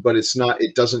 but it's not.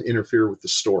 It doesn't interfere with the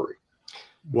story.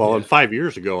 Well, and 5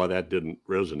 years ago, that didn't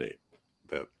resonate.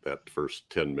 That first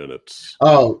 10 minutes.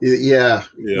 Oh yeah,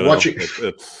 you know,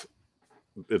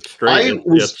 it's strange.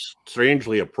 It's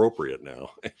strangely appropriate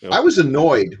now. I was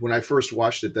annoyed when I first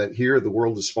watched it that here the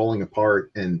world is falling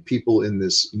apart and people in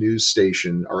this news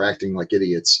station are acting like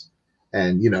idiots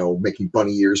and, you know, making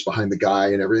bunny ears behind the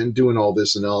guy and everything, doing all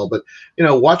this and all. But, you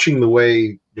know, watching the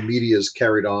way the media is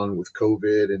carried on with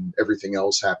COVID and everything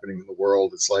else happening in the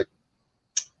world, it's like,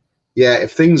 yeah,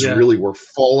 if things really were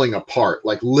falling apart,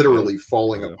 like literally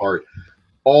falling apart,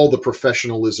 all the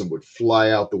professionalism would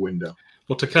fly out the window.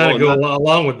 Well, to kind of go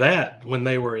along with that, when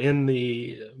they were in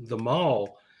the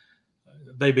mall,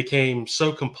 they became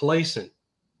so complacent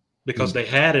because they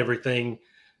had everything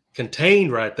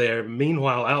contained right there.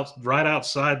 Meanwhile, right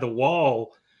outside the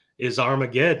wall is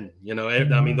Armageddon. You know,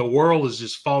 I mean, the world is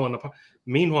just falling apart.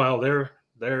 Meanwhile,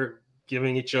 they're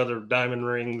giving each other diamond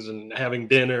rings and having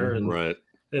dinner and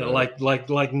you know,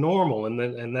 like normal.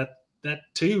 And that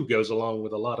too goes along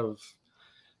with a lot of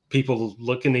people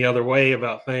looking the other way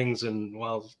about things, and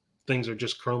while things are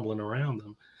just crumbling around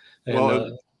them.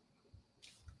 And,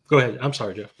 go ahead. I'm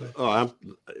sorry, Jeff. I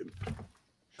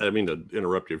didn't mean to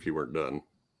interrupt you if you weren't done.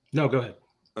 No, go ahead.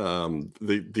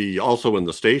 The also in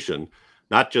the station,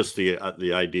 not just the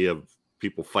idea of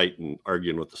people fighting,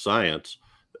 arguing with the science,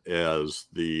 as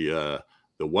the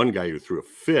one guy who threw a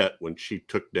fit when she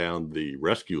took down the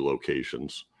rescue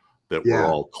locations that were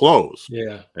all closed.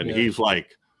 Yeah. And he's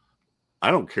like, I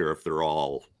don't care if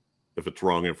it's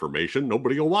wrong information.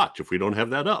 Nobody will watch if we don't have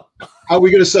that up. How are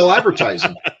we going to sell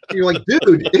advertising? You're like,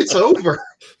 dude, it's over.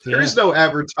 There is no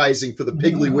advertising for the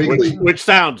Piggly Wiggly. Which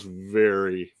sounds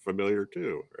very familiar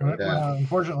too. Right? Well,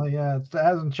 unfortunately, it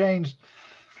hasn't changed.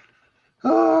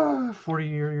 40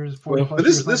 years, 40 plus but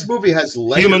years this movie has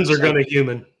layers. Humans are going to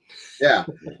human. Yeah,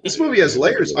 this movie has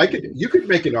layers. You could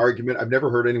make an argument. I've never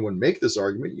heard anyone make this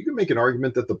argument. You can make an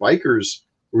argument that the bikers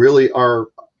really are,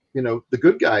 the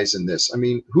good guys in this. I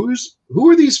mean, who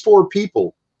are these 4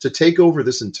 people to take over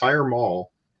this entire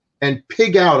mall and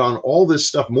pig out on all this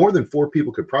stuff? More than 4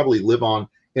 people could probably live on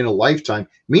in a lifetime.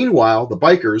 Meanwhile, the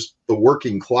bikers, the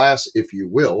working class, if you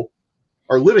will,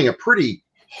 are living a pretty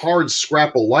hard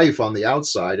scrapple life on the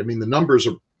outside. I mean, the numbers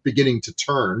are beginning to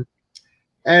turn.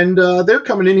 And they're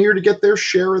coming in here to get their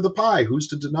share of the pie. Who's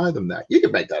to deny them that? You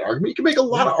can make that argument. You can make a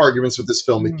lot of arguments with this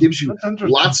film. It gives you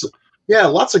lots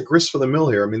of grist for the mill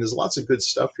here. I mean, there's lots of good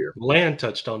stuff here. Land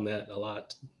touched on that a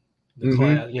lot. The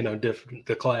class,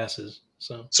 the classes.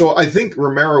 So I think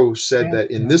Romero said that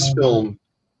in this film,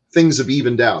 things have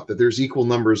evened out, that there's equal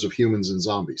numbers of humans and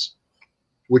zombies,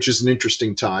 which is an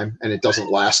interesting time, and it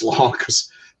doesn't last long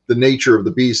because the nature of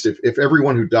the beast, if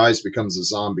everyone who dies becomes a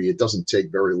zombie, it doesn't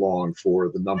take very long for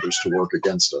the numbers to work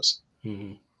against us.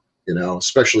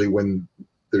 Especially when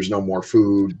there's no more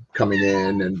food coming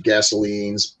in and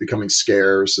gasoline's becoming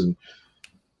scarce, and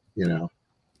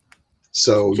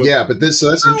so but that's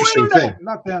an interesting thing.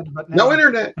 Not then, but now. No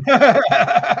internet.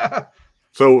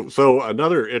 So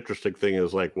another interesting thing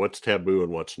is like what's taboo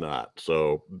and what's not.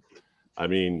 So I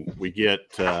mean, we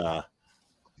get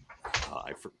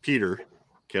Peter,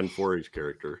 Ken Foree's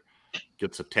character,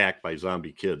 gets attacked by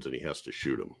zombie kids and he has to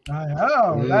shoot them. I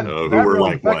know. Who were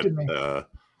really like what?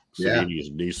 Savini's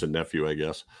niece and nephew, I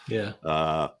guess. Yeah.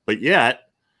 But yet,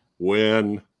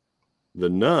 when the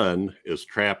nun is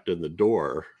trapped in the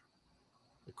door,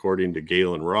 according to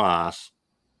Galen Ross,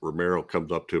 Romero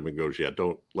comes up to him and goes, "Yeah,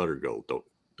 don't let her go.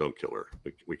 Don't kill her.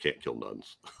 We can't kill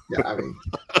nuns." Yeah, I mean,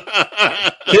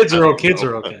 kids are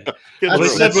okay. Well, they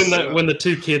said when the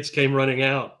 2 kids came running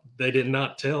out, they did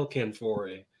not tell Ken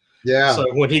Foree. Yeah. So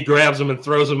when he grabs them and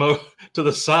throws them over to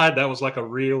the side, that was like a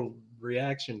real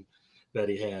reaction that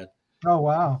he had. Oh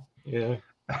wow. Yeah.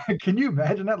 Can you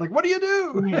imagine that? Like, what do you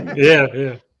do?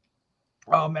 Yeah.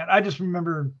 Oh man, I just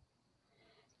remember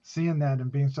seeing that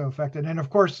and being so affected. And of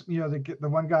course, the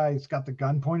one guy's got the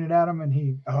gun pointed at him, and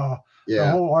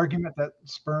the whole argument that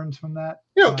spurns from that.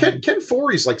 Ken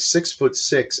Foree's like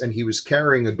 6'6", and he was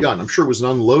carrying a gun. I'm sure it was an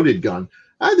unloaded gun.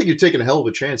 I think you're taking a hell of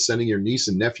a chance sending your niece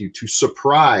and nephew to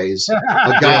surprise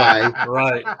a guy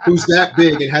who's that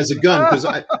big and has a gun, because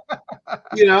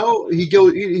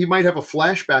he might have a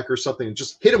flashback or something and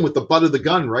just hit him with the butt of the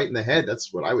gun right in the head.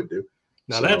 That's what I would do.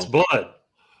 Now that's blood.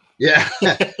 Yeah,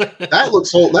 that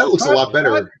looks a lot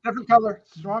better. Different color,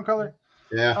 strong color.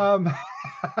 Yeah.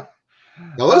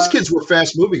 Now those kids were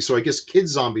fast moving, so I guess kid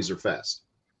zombies are fast.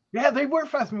 Yeah, they were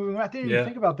fast moving. I didn't even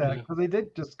think about that because they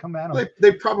did just come at them.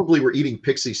 They probably were eating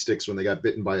pixie sticks when they got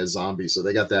bitten by a zombie, so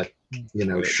they got that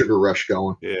sugar rush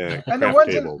going. Yeah, and the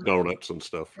ones donuts and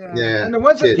stuff. Yeah, and the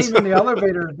ones that came in the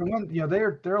elevator,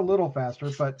 they're a little faster,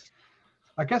 but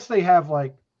I guess they have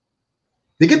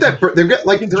they get that they're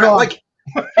like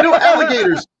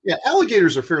alligators. Yeah,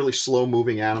 alligators are fairly slow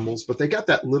moving animals, but they got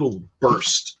that little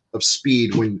burst of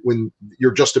speed when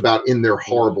you're just about in their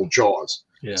horrible jaws.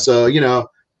 Yeah. So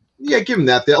give them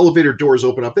that. The elevator doors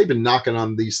open up. They've been knocking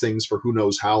on these things for who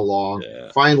knows how long. Yeah.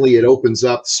 Finally, it opens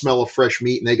up, smell of fresh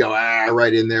meat, and they go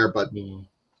right in there. But and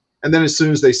then as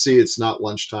soon as they see it's not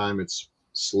lunchtime, it's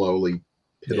slowly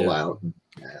piddle out.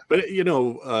 Yeah. But I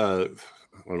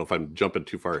don't know if I'm jumping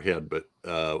too far ahead, but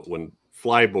when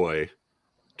Flyboy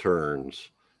turns,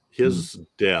 his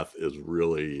death is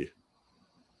really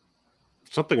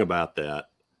something about that.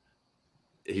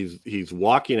 He's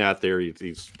walking out there.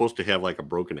 He's supposed to have like a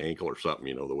broken ankle or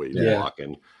something, the way he's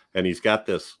walking. And he's got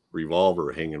this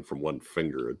revolver hanging from one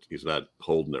finger. He's not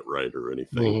holding it right or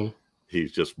anything.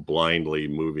 He's just blindly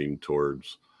moving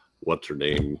towards what's her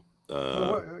name.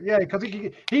 Because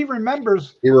he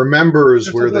remembers. He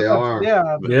remembers where they are.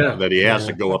 Yeah. That he has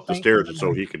to go up the stairs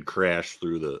so he can crash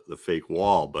through the fake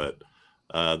wall. But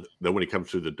then when he comes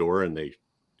through the door and they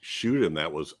shoot him,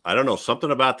 that was, I don't know,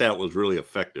 something about that was really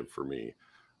effective for me.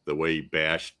 The way he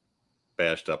bashed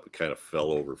up and kind of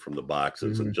fell over from the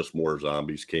boxes and just more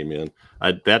zombies came in.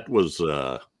 That was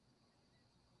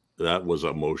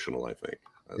emotional, I think.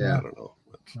 I don't know.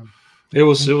 It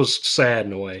was sad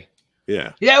in a way.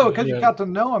 Yeah. Yeah, because you got to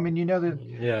know him, and that.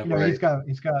 Yeah.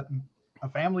 He's got a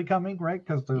family coming, right?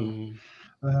 Because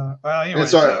Well, anyway, And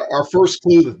it's our first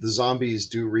clue that the zombies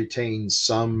do retain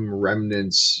some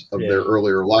remnants of their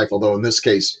earlier life, although in this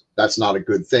case, that's not a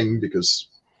good thing because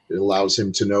it allows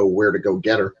him to know where to go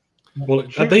get her. Well,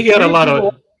 I think he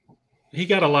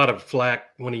got a lot of flack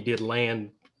when he did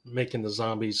Land, making the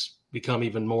zombies become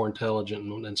even more intelligent.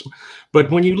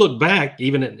 But when you look back,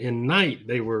 even in Night,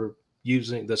 they were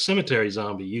using the cemetery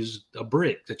zombie used a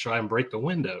brick to try and break the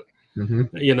window.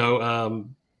 You know,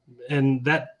 and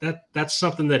that's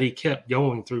something that he kept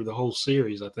going through the whole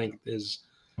series. I think is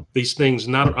these things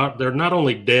they're not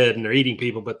only dead and they're eating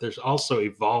people, but they're also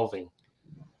evolving.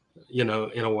 You know,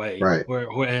 in a way, right?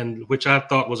 And which I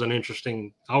thought was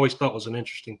always thought was an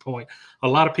interesting point. A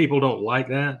lot of people don't like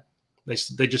that.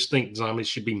 They just think zombies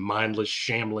should be mindless,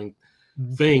 shambling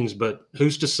things. But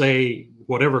who's to say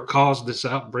whatever caused this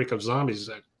outbreak of zombies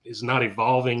is not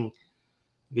evolving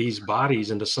these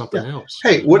bodies into something else?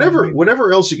 Hey,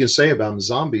 whatever else you can say about them,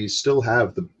 zombies still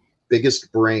have the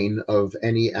biggest brain of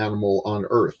any animal on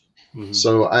Earth.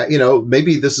 So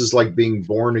maybe this is like being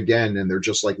born again, and they're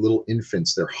just like little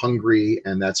infants. They're hungry,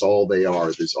 and that's all they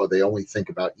are. They only think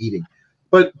about eating.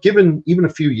 But given even a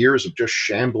few years of just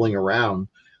shambling around,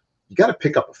 you got to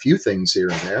pick up a few things here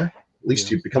and there. At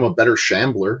least you become a better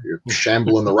shambler. You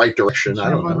shamble in the right direction. I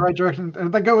don't know. In the right direction,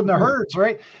 and they go in the herds,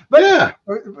 right? But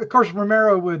of course,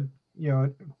 Romero would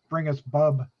bring us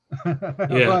Bub.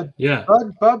 Bud.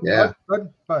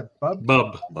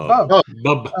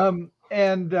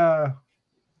 And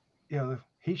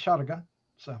he shot a gun,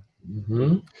 so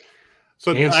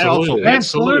so and I also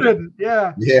saluted.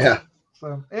 Yeah.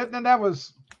 So and that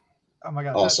was, oh my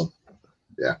god, awesome.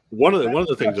 One of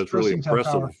the things that's really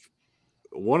impressive.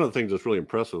 One of the things that's really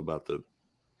impressive about the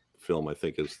film, I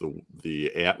think, is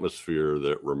the atmosphere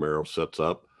that Romero sets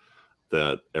up.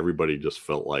 That everybody just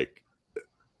felt like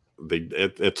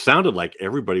it sounded like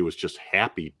everybody was just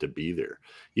happy to be there,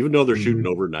 even though they're shooting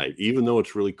overnight, even though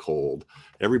it's really cold.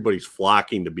 Everybody's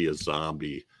flocking to be a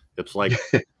zombie. It's like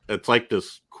it's like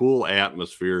this cool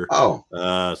atmosphere.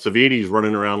 Savini's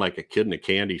running around like a kid in a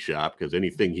candy shop because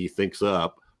anything he thinks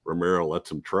up, Romero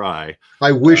lets him try.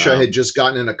 I wish I had just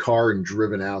gotten in a car and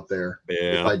driven out there.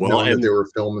 If I'd known that they were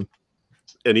filming.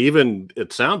 And even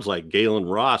it sounds like Galen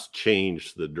Ross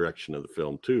changed the direction of the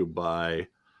film too by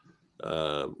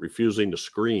refusing to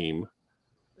scream.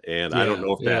 And I don't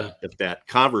know if that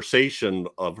conversation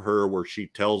of her where she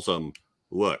tells him,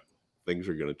 look, things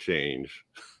are going to change.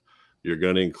 You're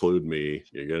going to include me.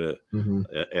 You're going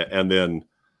to, and then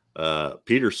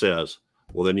Peter says,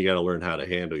 well, then you got to learn how to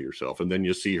handle yourself. And then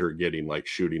you see her getting like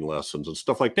shooting lessons and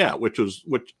stuff like that, which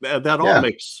all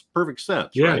makes perfect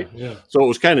sense. Right. Yeah. So it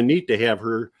was kind of neat to have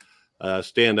her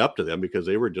stand up to them because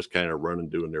they were just kind of running,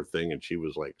 doing their thing. And she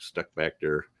was like stuck back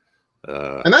there.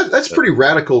 And that's pretty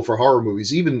radical for horror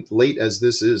movies, even late as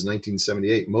this is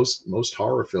 1978. Most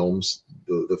horror films,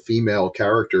 the female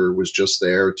character was just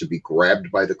there to be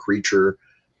grabbed by the creature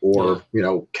or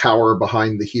cower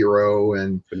behind the hero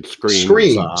and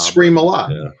scream a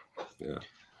lot.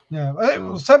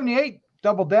 Well, 78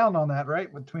 doubled down on that,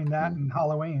 right, between that and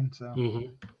Halloween. So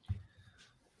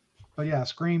but yeah,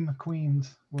 scream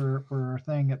queens were a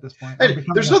thing at this point. And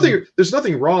there's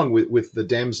nothing wrong with the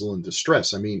damsel in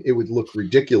distress. I mean, it would look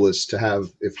ridiculous to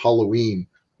have if Halloween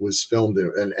was filmed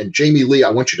and Jamie Lee, I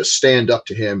want you to stand up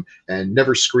to him and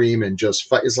never scream and just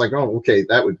fight. It's like, oh, okay,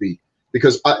 that would be,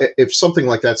 because if something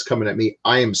like that's coming at me,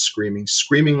 I am screaming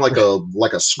like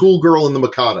a schoolgirl in the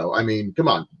Mikado. I mean, come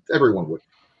on, everyone would.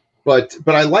 But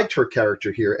I liked her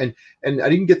character here, and I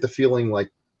didn't get the feeling like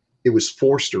it was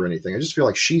forced or anything. I just feel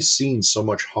like she's seen so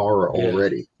much horror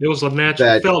already. It was a natural.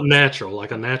 It felt natural,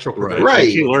 like a natural progression.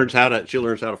 Right. She learns how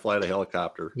to fly the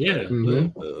helicopter. Yeah.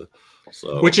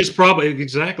 So which is probably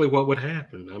exactly what would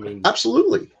happen. I mean,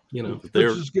 absolutely. Which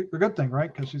is a good thing,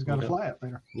 right? Because she's got to fly up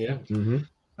there. Yeah.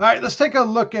 All right, let's take a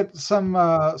look at some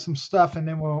stuff, and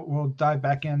then we'll dive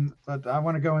back in. But I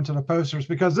want to go into the posters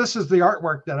because this is the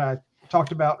artwork that I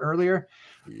talked about earlier.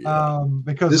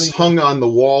 Because this hung on the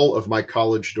wall of my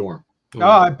college dorm. Oh,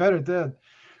 I bet it did.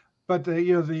 But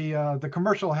the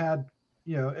commercial had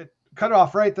it cut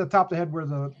off right at the top of the head where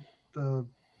the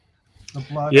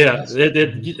blood. Yeah,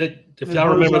 if y'all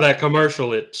remember that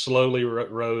commercial, it slowly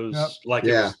rose like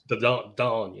it was the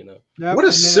dawn. What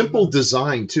a simple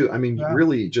design too. I mean,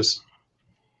 really just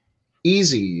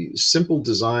easy, simple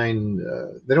design.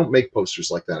 They don't make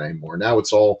posters like that anymore. Now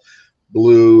it's all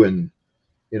blue and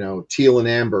teal and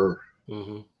amber.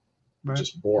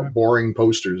 Just boring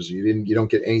posters. You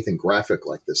don't get anything graphic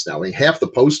like this now. I mean, half the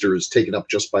poster is taken up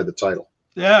just by the title.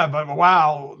 Yeah, but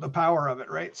wow, the power of it,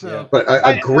 right? So, but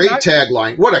a great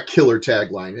tagline. What a killer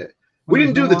tagline! We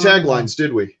didn't do the taglines,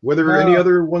 did we? Were there any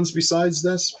other ones besides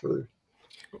this?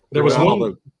 There was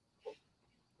one.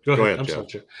 Go ahead. I'm sorry,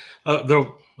 Jeff.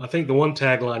 I think the one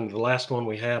tagline, the last one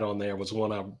we had on there, was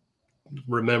one I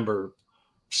remember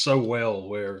so well.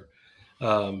 Where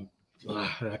I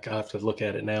have to look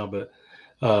at it now, but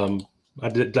I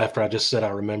did after I just said I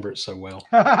remember it so well.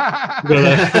 Right.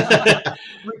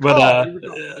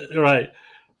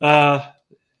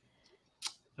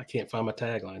 I can't find my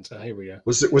tagline. So here we go.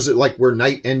 Was it like where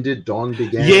night ended, dawn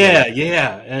began?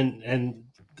 Yeah. And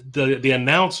the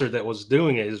announcer that was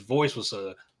doing it, his voice was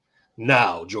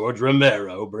now Geroge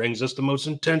Romero brings us the most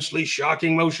intensely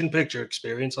shocking motion picture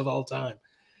experience of all time.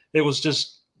 That was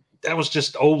just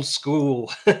old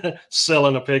school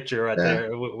selling a picture right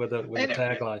there with a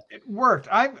tagline. It worked.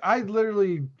 I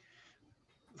literally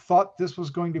thought this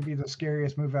was going to be the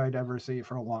scariest movie I'd ever see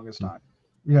for the longest time.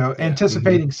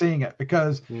 Anticipating seeing it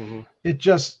because it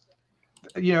just,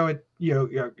 it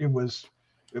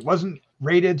wasn't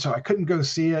rated, so I couldn't go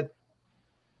see it,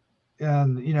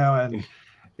 and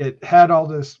it had all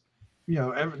this,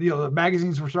 the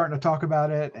magazines were starting to talk about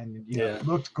it, and it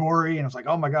looked gory, and I was like,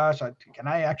 oh my gosh, can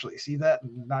I actually see that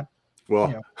and not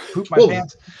poop my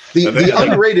pants? The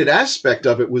unrated aspect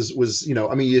of it was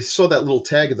you saw that little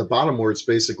tag at the bottom where it's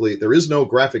basically there is no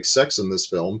graphic sex in this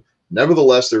film.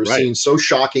 Nevertheless, there are scenes so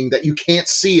shocking that you can't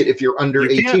see it if you're under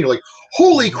 18. You're like,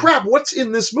 holy crap, what's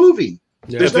in this movie?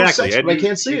 Yeah. There's no sex, but I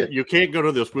can't see it. You can't go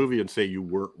to this movie and say you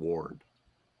weren't warned.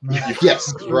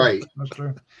 Yes, right. That's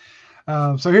true.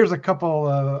 So here's a couple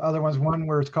other ones. One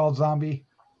where it's called Zombies,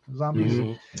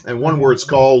 and one where it's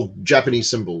called Japanese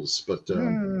Symbols. But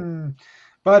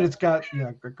it's got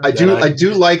I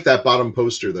do like that bottom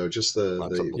poster though. Just the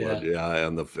blood,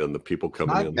 and the people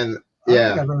coming in. And I don't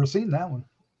think I've ever seen that one.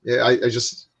 Yeah, I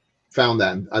just found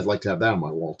that, and I'd like to have that on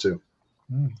my wall too.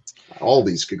 All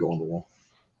these could go on the wall.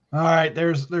 All right,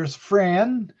 there's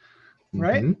Fran,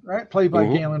 right? Right, played by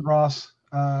Galen Ross.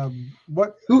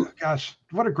 What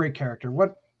a great character!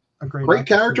 What a great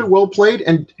character, well played,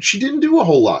 and she didn't do a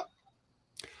whole lot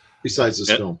besides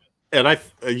this film. And I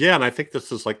think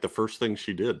this is like the first thing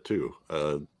she did too.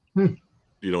 Some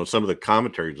of the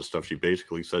commentaries and stuff, she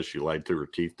basically says she lied through her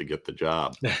teeth to get the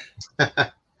job.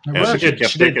 And she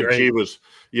kept thinking she was,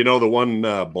 the one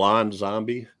blonde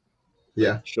zombie.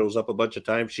 Yeah, shows up a bunch of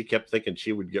times. She kept thinking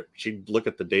she'd look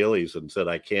at the dailies and said,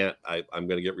 I'm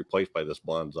going to get replaced by this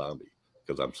blonde zombie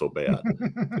because I'm so bad,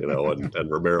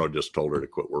 and Romero just told her to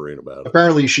quit worrying about it.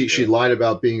 Apparently she lied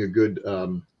about being a good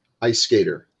ice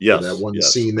skater. Yes. That one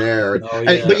scene there.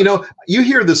 But you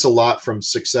hear this a lot from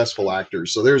successful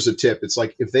actors. So there's a tip. It's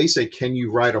like if they say, can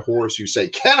you ride a horse? You say,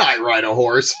 can I ride a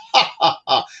horse?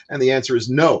 And the answer is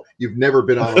no, you've never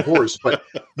been on a horse, but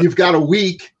you've got a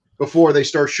week before they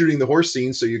start shooting the horse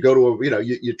scene. So you go to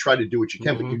you try to do what you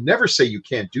can, but you never say you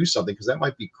can't do something because that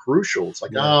might be crucial. It's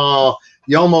like, oh,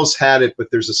 you almost had it,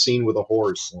 but there's a scene with a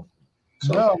horse.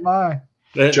 So, oh my.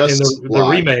 In the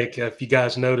remake, if you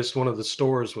guys noticed, one of the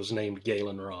stores was named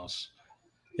Galen Ross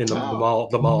in the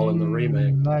mall in the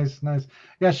remake. Nice.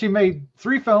 Yeah, she made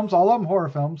 3 films, all of them horror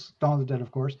films. Dawn of the Dead,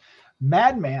 of course.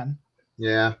 Madman.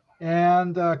 Yeah.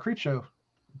 And Creepshow,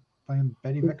 playing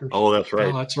Betty Vickers. Oh, that's right.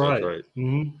 Oh, that's right.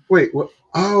 Wait, what?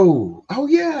 Oh,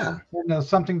 yeah. And,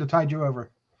 Something to Tide You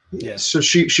Over. Yeah. So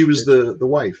she was the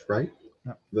wife, right?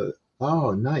 Yep.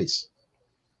 Nice.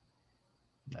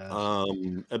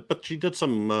 But she did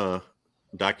some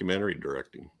documentary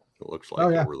directing. It looks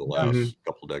like over the last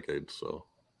couple decades. So,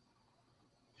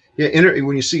 yeah.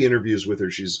 When you see interviews with her,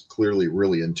 she's clearly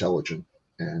really intelligent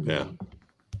and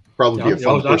probably be a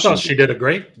fun person. I thought she did a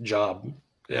great job.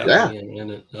 In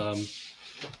it.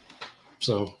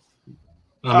 So,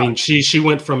 I mean, she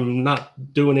went from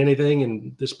not doing anything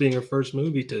and this being her first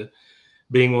movie to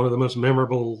being one of the most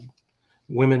memorable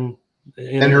women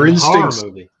in her instincts.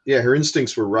 Horror movie. Yeah, her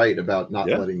instincts were right about not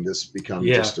letting this become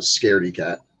just a scaredy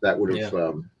cat. That would have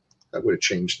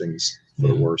changed things for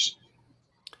the worse.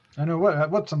 I know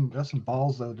that's some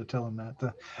balls though to tell him that.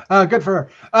 Good for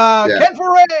her. Ken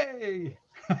Foray.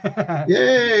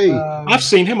 Yay! I've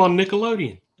seen him on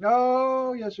Nickelodeon.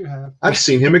 Oh yes, you have. I've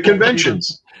seen him at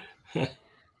conventions.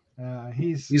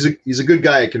 He's a good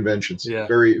guy at conventions. Yeah,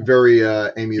 very very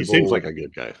amiable. He seems like a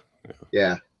good guy.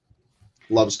 Yeah.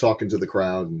 Loves talking to the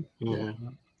crowd and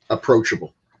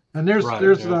approachable. And there's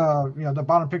the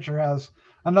bottom picture has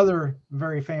another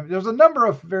very famous. There's a number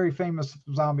of very famous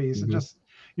zombies, and just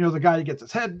the guy who gets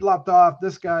his head lopped off.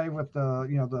 This guy with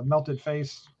the melted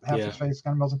face, half his face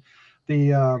kind of melted. The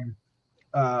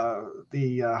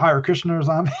Hare Krishna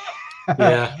zombie.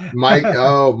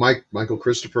 Michael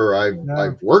Christopher.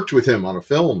 I've worked with him on a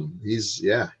film. He's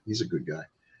a good guy.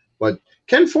 But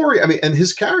Ken Foree, I mean, and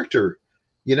his character,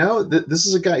 you know, this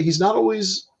is a guy. He's not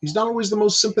always the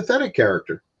most sympathetic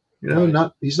character. You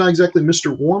know, he's not exactly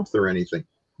Mr. Warmth or anything.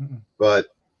 But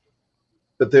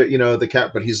there, you know,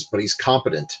 but he's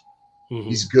competent.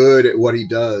 He's good at what he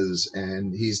does,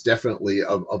 and he's definitely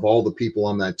of all the people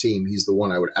on that team, he's the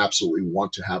one I would absolutely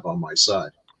want to have on my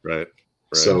side. Right.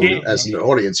 So as an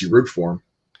audience, you root for him.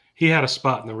 He had a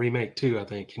spot in the remake too, I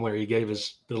think, where he gave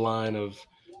us the line of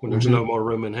 "When there's no more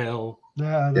room in hell."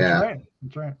 Yeah, that's right.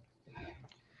 That's right.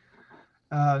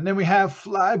 And then we have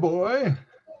Flyboy,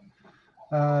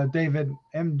 David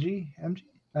MG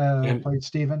played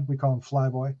Steven. We call him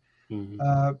Flyboy.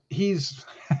 He's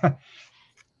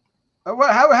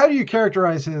how do you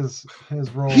characterize his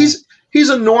role? He's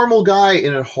a normal guy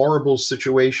in a horrible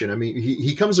situation. I mean,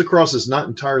 he comes across as not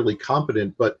entirely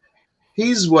competent, but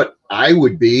he's what I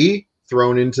would be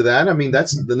thrown into that. I mean,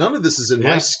 none of this is in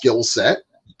my skill set,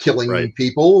 killing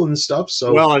people and stuff.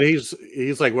 So well, and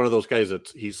he's like one of those guys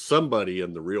he's somebody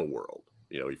in the real world.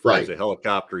 You know, he flies a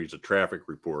helicopter. He's a traffic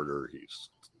reporter. He's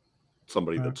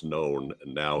somebody that's known,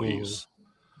 and now he's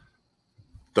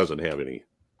doesn't have any.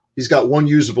 He's got one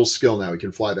usable skill now. He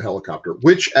can fly the helicopter,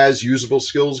 which, as usable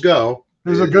skills go,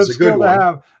 is a good skill to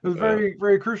have. It's very,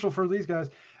 very crucial for these guys.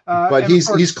 But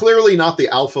he's clearly not the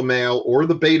alpha male or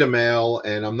the beta male,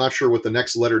 and I'm not sure what the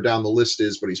next letter down the list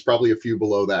is, but he's probably a few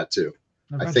below that too.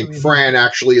 I think Fran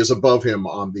actually is above him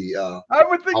on the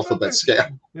alphabet scale.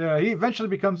 Yeah, he eventually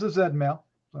becomes a Z male.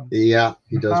 So. Yeah,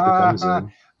 he does become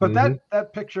Z. But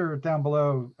that picture down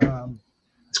below,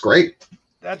 it's great.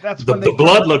 That's the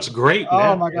blood looks great.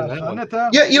 Oh my gosh!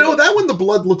 Yeah, you know that one, the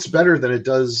blood looks better than it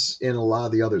does in a lot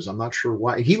of the others. I'm not sure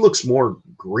why. He looks more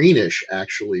greenish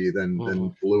actually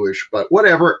than bluish, but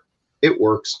whatever, it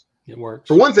works. It works.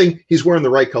 For one thing, he's wearing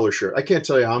the right color shirt. I can't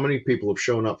tell you how many people have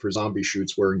shown up for zombie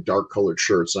shoots wearing dark colored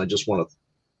shirts, and I just want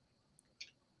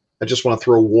to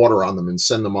throw water on them and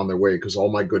send them on their way because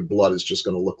all my good blood is just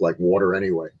going to look like water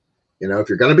anyway. You know, if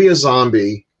you're going to be a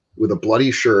zombie with a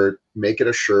bloody shirt, make it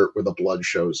a shirt where the blood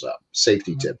shows up.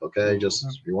 Safety tip, okay? Just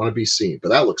if you want to be seen. But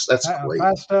that's great.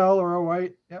 Pastel or a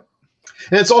white, yep.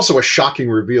 And it's also a shocking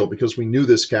reveal because we knew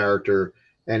this character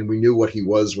and we knew what he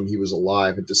was when he was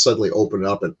alive, and to suddenly open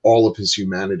up and all of his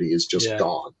humanity is just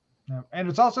gone. Yeah. And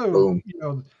it's also, you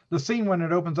know, the scene when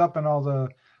it opens up and all the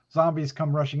zombies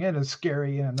come rushing in is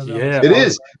scary. And it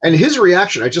is. And his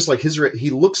reaction, I just like he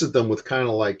looks at them with kind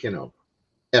of like, you know,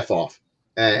 F off.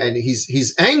 And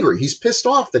he's angry. He's pissed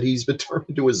off that he's been turned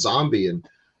into a zombie and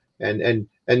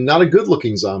not a good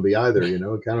looking zombie either. You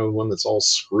know, kind of one that's all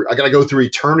screwed. I got to go through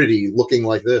eternity looking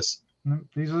like this.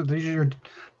 These are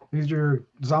your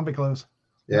zombie clothes.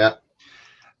 Yeah.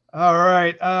 All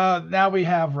right. Now we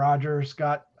have Roger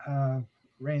Scott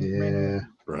Reniger.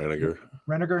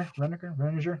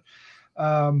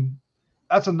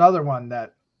 That's another one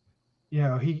that, you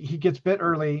know, he gets bit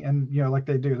early, and you know, like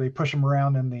they do, they push him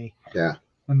around in the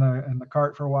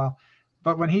cart for a while,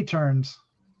 but when he turns,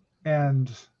 and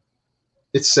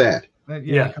it's sad.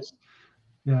 Because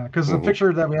the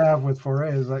picture that we have with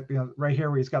Foree is like, you know, right here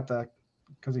where he's got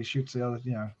because he shoots the other,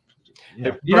 you know,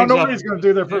 you don't know what he's going to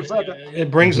do there for a second.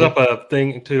 It brings up a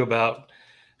thing too about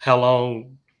how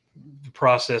long the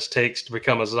process takes to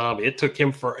become a zombie. It took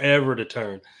him forever to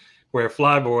turn, where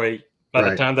Flyboy, by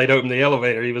the time they'd opened the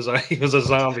elevator, he was a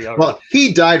zombie already. Well,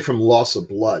 he died from loss of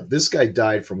blood. This guy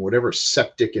died from whatever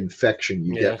septic infection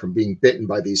you get from being bitten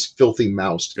by these filthy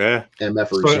mouse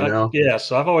MFers, so, you know?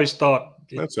 So I've always thought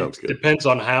that sounds good. Depends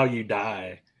on how you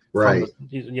die. Right.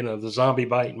 You know, the zombie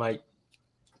bite might.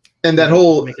 And that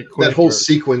whole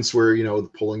sequence where, you know,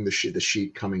 pulling the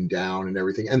sheet coming down and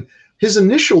everything. And his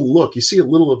initial look, you see a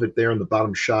little of it there in the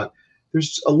bottom shot.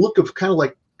 There's a look of kind of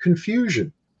like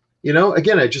confusion. You know,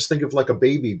 again, I just think of like a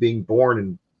baby being born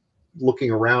and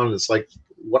looking around. It's like,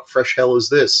 what fresh hell is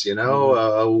this? You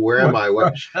know, where am I? What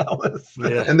fresh hell is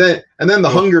this? And then the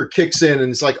hunger kicks in,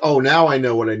 and it's like, oh, now I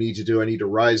know what I need to do. I need to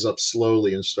rise up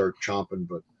slowly and start chomping.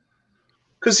 But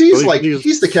because he's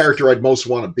the character I'd most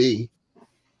want to be.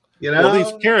 You know, well,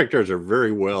 these characters are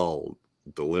very well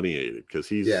delineated because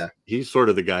he's sort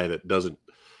of the guy that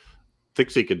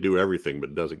thinks he can do everything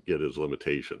but doesn't get his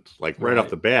limitations. Like right off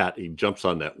the bat, he jumps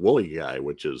on that woolly guy,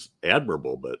 which is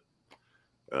admirable, but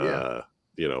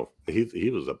you know,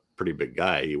 he was a pretty big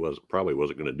guy. He probably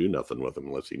wasn't going to do nothing with him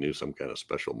unless he knew some kind of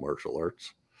special martial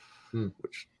arts.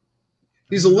 Which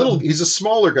he's a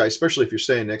smaller guy, especially if you're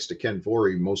staying next to Ken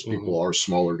Foree. Most people are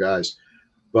smaller guys,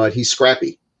 but he's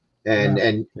scrappy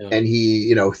and he,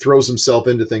 you know, throws himself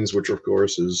into things, which of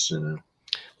course is, you know,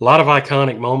 a lot of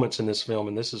iconic moments in this film,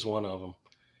 and this is one of them.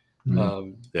 You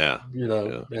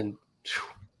know, and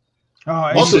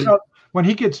also when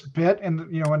he gets bit, and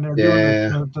when they're Yeah.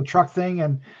 doing the truck thing,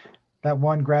 and that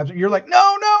one grabs it, you're like,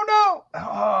 no, no, no.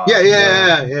 Oh,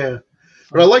 Yeah.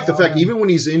 But I like the fact, man. even when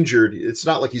he's injured, it's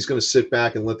not like he's going to sit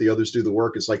back and let the others do the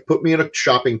work. It's like, put me in a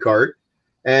shopping cart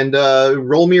and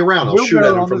roll me around. I'll shoot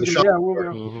at him from the shopping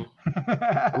cart.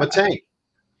 Mhm. I'm a tank.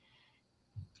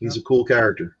 He's a cool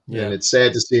character, Yeah. and it's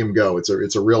sad to see him go. It's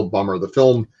a real bummer. The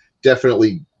film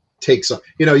definitely takes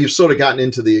you've sort of gotten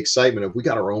into the excitement of we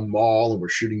got our own mall and we're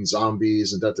shooting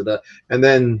zombies and and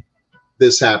then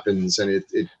this happens, and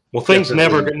it Well, things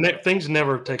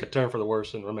never take a turn for the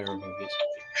worse in Romero movies.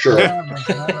 sure.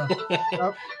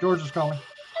 Oh, George is calling.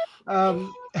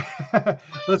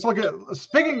 Let's look at.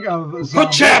 Speaking of,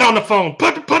 Put Chad on the phone.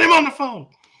 Put him on the phone.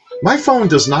 My phone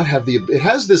does not have it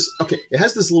has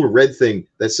this little red thing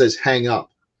that says hang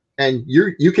up, and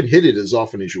you can hit it as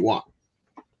often as you want.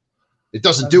 It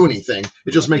doesn't do anything.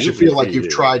 It just makes you feel like you've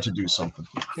tried to do something.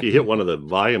 If you hit one of the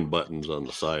volume buttons on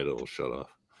the side, it'll shut off.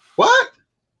 What?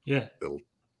 Yeah.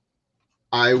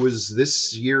 I was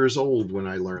this years old when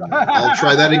I learned that. I'll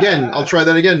try that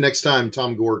again next time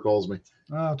Tom Gore calls me.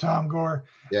 Oh, Tom Gore.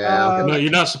 Yeah. No,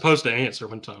 you're not supposed to answer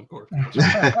when Tom Gore calls.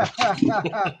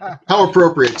 How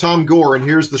appropriate. Tom Gore, and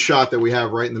here's the shot that we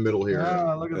have right in the middle here.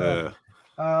 Oh, look at that.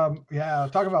 Yeah,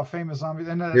 talk about famous zombies.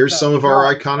 And here's some of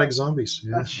our iconic zombies.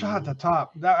 Yeah. That shot at the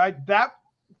top. That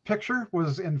picture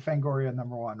was in Fangoria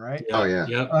 #1, right? Oh yeah.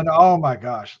 And oh my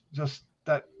gosh,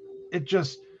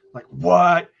 like,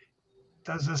 what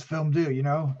does this film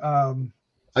do?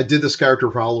 I did this character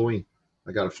for Halloween.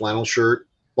 I got a flannel shirt,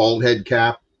 bald head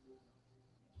cap,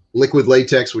 liquid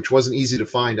latex, which wasn't easy to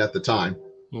find at the time.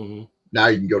 Mm-hmm. Now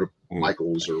you can go to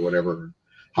Michael's or whatever.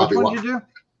 Which one did you do?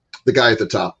 The guy at the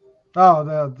top. Oh,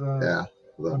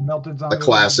 the melted zombie. The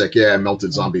classic,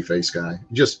 melted zombie face guy.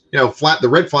 Just the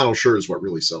red flannel shirt is what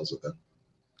really sells it. Then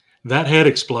that head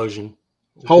explosion.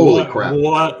 Holy crap!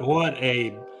 What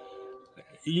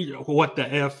the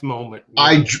F moment.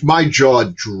 My jaw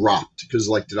dropped because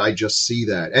did I just see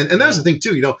that? And that's the thing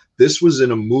too. This was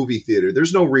in a movie theater.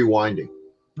 There's no rewinding.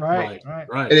 Right.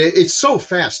 And it's so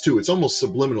fast too. It's almost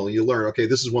subliminal. You learn, okay,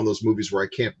 this is one of those movies where I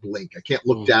can't blink. I can't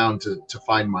look down to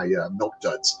find my milk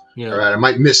duds. Yeah. All right, I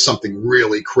might miss something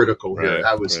really critical here.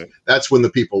 That's when the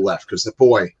people left, because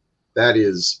that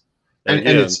is, and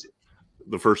it's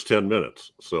the first 10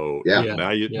 minutes. So now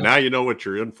you know what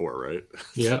you're in for, right?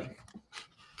 Yeah.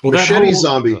 Well, Machete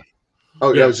Zombie.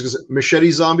 Oh, yeah. I was going to say,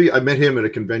 Machete Zombie. I met him at a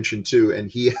convention too, and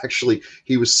he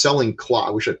was selling clock.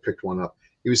 I wish I'd picked one up.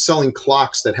 He was selling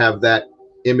clocks that have that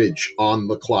image on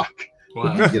the clock.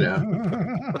 Wow.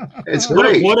 It's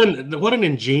great. What an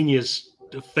ingenious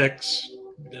effects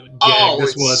gag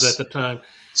this was at the time.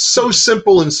 So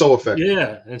simple and so effective.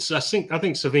 Yeah, and so I think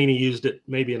Savini used it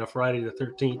maybe in a Friday the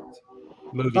 13th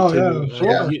movie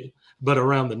too. But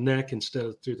around the neck instead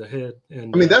of through the head.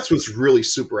 And that's what's really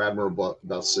super admirable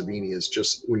about Savini is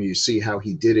just when you see how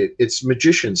he did it. It's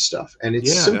magician stuff, and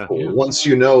it's simple once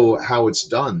you know how it's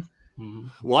done. Mm-hmm.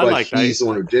 Well, he's the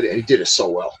one who did it, and he did it so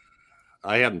well.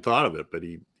 I hadn't thought of it, but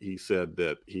he said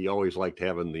that he always liked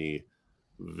having the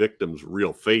victim's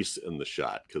real face in the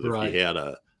shot, because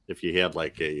if you had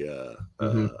like a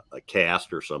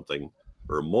cast or something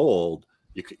or a mold,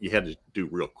 you had to do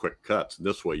real quick cuts, and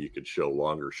this way you could show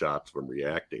longer shots from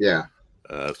reacting. Yeah.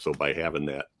 So by having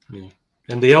that,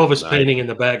 and the Elvis painting in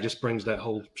the back just brings that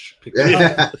whole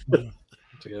picture.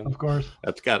 Of course,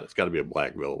 it's got to be a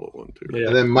black velvet one too. Yeah.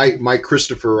 And then Mike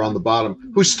Christopher on the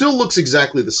bottom, who still looks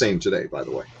exactly the same today. By the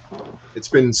way, it's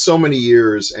been so many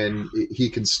years, and he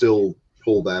can still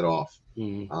pull that off.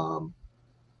 Mm-hmm.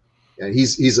 And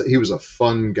he was a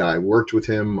fun guy. Worked with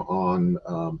him on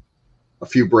A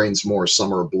Few Brains More,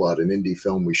 Summer of Blood, an indie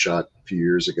film we shot a few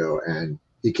years ago, and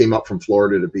he came up from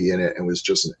Florida to be in it and was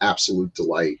just an absolute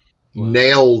delight.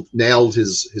 Wow. Nailed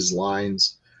his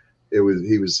lines. He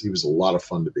was a lot of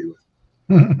fun to be with.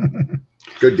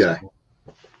 Good guy.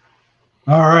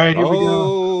 All right, here we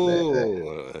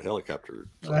go. A helicopter.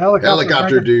 The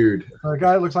helicopter dude. The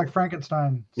guy that looks like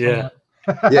Frankenstein. Yeah.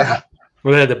 Yeah.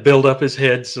 Well, they had to build up his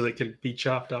head so it could be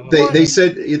chopped off. They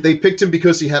said they picked him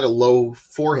because he had a low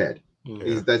forehead.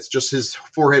 Yeah. That's just his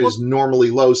forehead is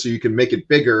normally low, so you can make it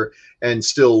bigger and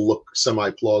still look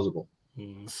semi-plausible.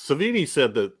 Savini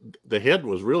said that the head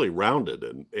was really rounded,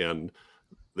 and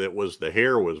that was the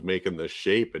hair was making this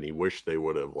shape, and he wished they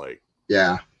would have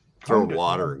thrown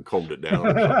water and combed it down.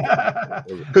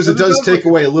 Because it does take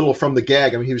away a little from the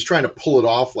gag. I mean, he was trying to pull it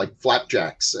off like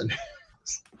flapjacks, and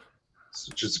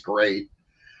which is great.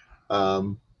 I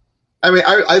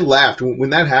laughed when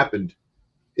that happened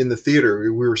in the theater.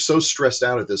 We were so stressed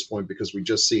out at this point because we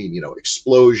just seen,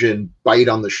 explosion, bite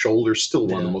on the shoulder, still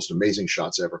one of the most amazing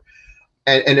shots ever.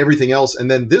 and everything else. And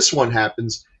then this one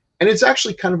happens, and it's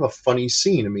actually kind of a funny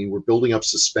scene. I mean, we're building up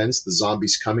suspense. The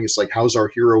zombie's coming. It's like, how's our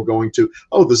hero going to?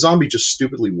 Oh, the zombie just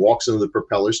stupidly walks into the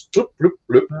propellers, bloop, bloop,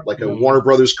 bloop, like a Warner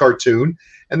Brothers cartoon,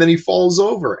 and then he falls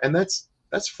over, and that's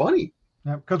funny.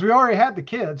 Yeah, because we already had the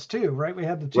kids too, right? We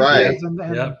had the two kids and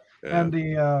the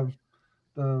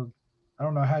I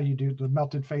don't know how you do the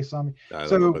melted face zombie. I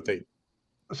don't know, but they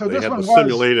this had one the was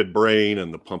simulated brain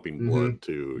and the pumping blood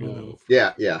too. You know.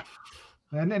 Yeah.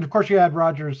 And of course you had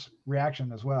Roger's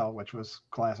reaction as well, which was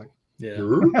classic. Yeah.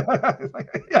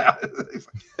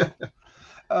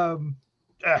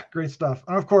 Great stuff.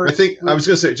 And of course, I think I was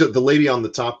going to say the lady on the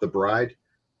top, the bride.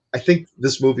 I think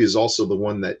this movie is also the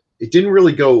one that it didn't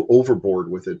really go overboard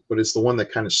with it, but it's the one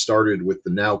that kind of started with the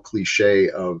now cliche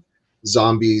of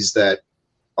zombies that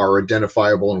are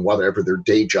identifiable in whatever their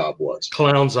day job was.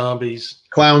 Clown zombies,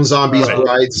 right.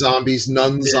 Bride zombies,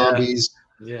 nun zombies.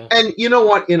 Yeah. And you know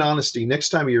what? In honesty, next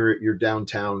time you're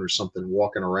downtown or something,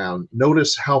 walking around,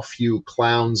 notice how few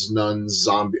clowns, nuns,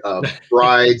 zombie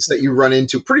brides that you run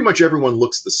into. Pretty much everyone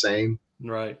looks the same.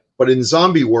 Right. But in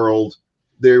zombie world,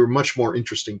 they're much more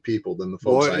interesting people than the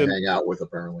folks I hang out with,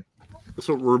 apparently.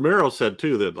 So Romero said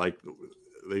too that, like,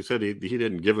 they said he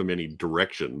didn't give him any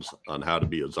directions on how to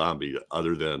be a zombie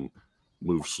other than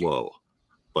move slow,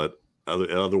 but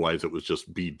otherwise it was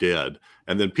just be dead.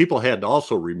 And then people had to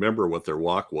also remember what their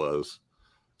walk was,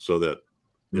 so that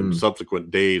in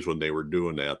subsequent days when they were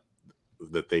doing that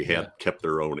they had kept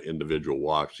their own individual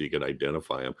walk so you could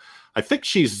identify them. I think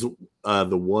she's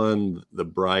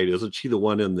the bride, isn't she the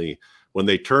one when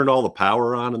they turned all the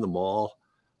power on in the mall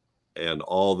and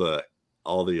all the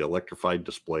electrified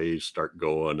displays start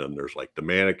going, and there's like the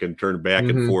mannequin turned back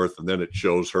and forth, and then it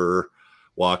shows her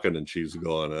walking and she's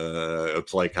going,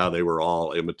 it's like how they were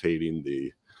all imitating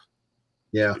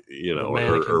like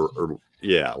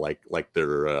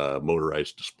their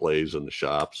motorized displays in the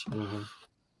shops.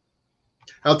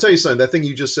 I'll tell you something, that thing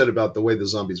you just said about the way the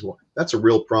zombies walk, that's a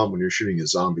real problem when you're shooting a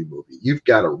zombie movie. You've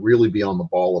got to really be on the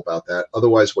ball about that.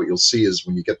 Otherwise, what you'll see is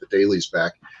when you get the dailies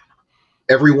back,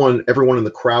 everyone in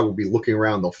the crowd will be looking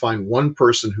around. They'll find one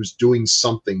person who's doing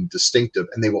something distinctive,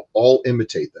 and they will all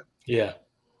imitate them. Yeah.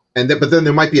 But then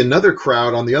there might be another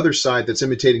crowd on the other side that's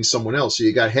imitating someone else. So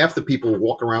you got half the people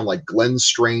walking around like Glenn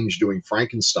Strange doing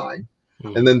Frankenstein,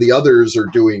 and then the others are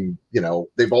doing,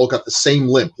 they've all got the same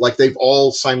limp, like they've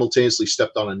all simultaneously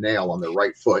stepped on a nail on their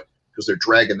right foot because they're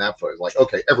dragging that foot. Like,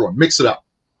 okay, everyone, mix it up.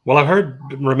 Well, I've heard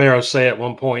Romero say at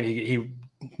one point he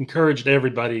encouraged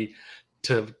everybody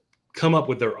to come up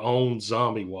with their own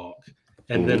zombie walk,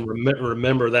 and then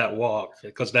remember that walk,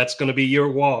 because that's going to be your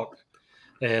walk,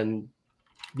 and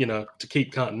to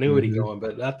keep continuity going.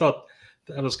 But I thought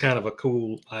that was kind of a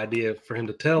cool idea for him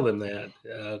to tell them that,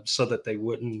 so that they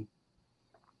wouldn't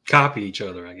copy each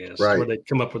other, I guess, right? Or they'd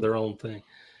come up with their own thing.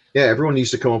 Yeah, everyone needs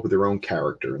to come up with their own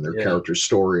character and their character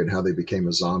story and how they became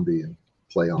a zombie and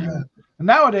play on that. And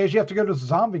nowadays, you have to go to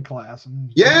zombie class.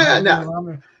 And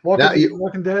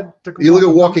Walking Dead. You look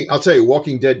at Walking. I'll tell you,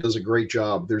 Walking Dead does a great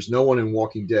job. There's no one in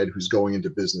Walking Dead who's going into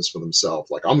business for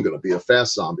themselves. Like, I'm going to be a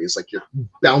fast zombie. It's like, you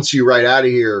bounce you right out of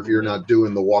here if you're not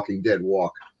doing the Walking Dead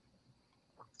walk.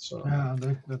 So,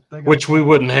 which we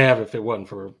wouldn't have if it wasn't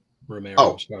for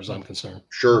Romero, as far as I'm concerned.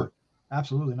 Sure,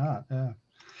 absolutely not. Yeah.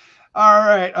 All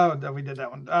right. Oh, we did that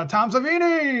one. Tom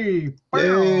Savini.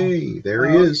 Yay! There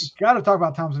he is. Got to talk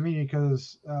about Tom Savini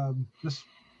because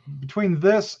between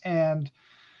this and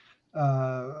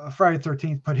Friday the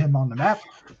 13th put him on the map.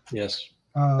 Yes.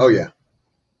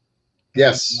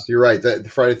 Yes, you're right. That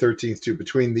Friday the 13th too.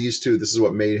 Between these two, this is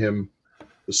what made him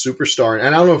the superstar.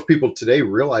 And I don't know if people today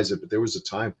realize it, but there was a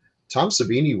time Tom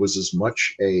Savini was as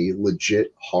much a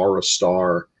legit horror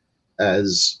star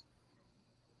as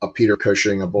a Peter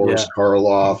Cushing, a Boris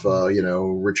Karloff,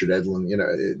 Richard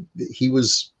Edlund. He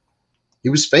was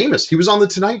famous. He was on the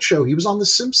Tonight Show. He was on The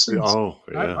Simpsons. Oh,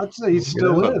 yeah. I'd say he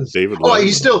still is. David. Oh,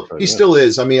 he still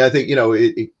is. I mean, I think more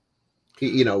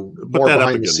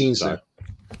behind the scenes there.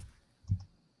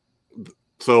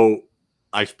 So,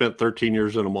 I spent 13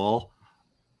 years in a mall.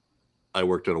 I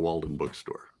worked at a Walden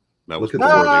bookstore. That was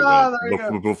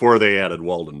before they added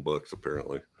Walden Books,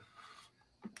 apparently.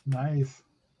 Nice.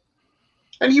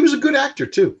 And he was a good actor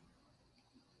too.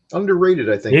 Underrated,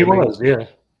 I think. He was.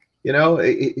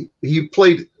 He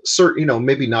played certain,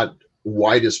 maybe not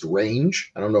widest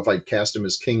range. I don't know if I'd cast him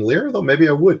as King Lear, though maybe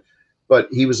I would. But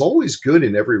he was always good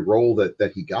in every role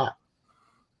that he got.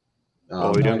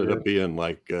 He ended up being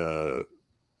like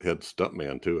head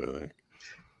stuntman too, I think.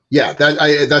 Yeah,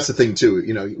 that's the thing too.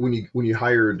 When you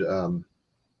hired Tom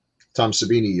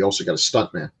Savini, you also got a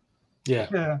stuntman.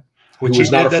 Yeah. Who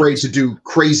was not afraid to do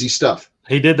crazy stuff.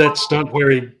 He did that stunt where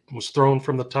he was thrown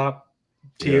from the top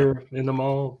tier in the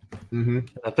mall. Mm-hmm.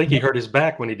 I think he hurt his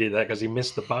back when he did that because he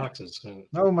missed the boxes.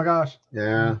 Oh my gosh.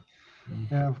 Yeah.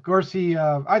 Yeah, of course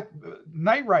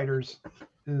Night Riders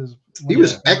is. He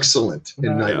was excellent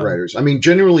in Night Riders. I mean,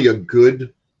 generally a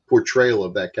good portrayal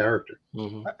of that character.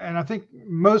 Mm-hmm. And I think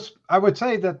I would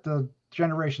say that the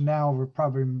generation now would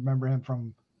probably remember him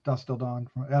from Dusk Till Dawn,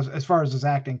 as far as his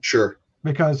acting. Sure.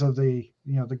 Because of the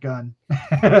gun.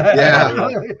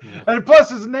 Yeah. And plus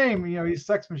his name, he's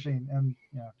Sex Machine, and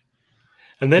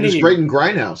And then he was great in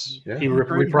Grindhouse. Yeah. He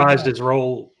reprised his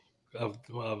role of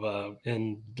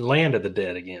in Land of the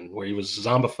Dead again, where he was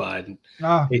zombified.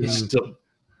 He's still,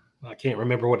 I can't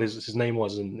remember what his name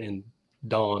was in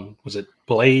Dawn. Was it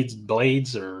Blades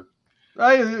or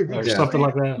something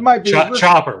like that? Might be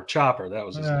Chopper. That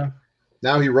was his name.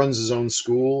 Now he runs his own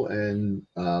school and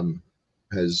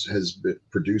has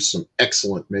produced some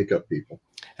excellent makeup people.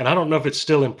 And I don't know if it's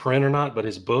still in print or not, but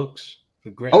his books.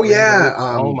 Grand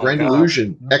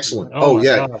Illusion, excellent.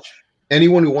 Gosh.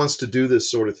 Anyone who wants to do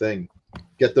this sort of thing,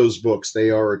 get those books. They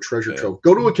are a treasure trove.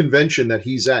 Go to a convention that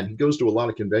he's at. He goes to a lot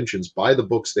of conventions. Buy the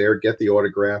books there. Get the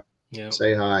autograph.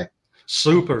 Say hi.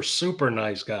 Super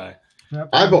nice guy. Yep.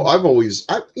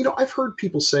 I've heard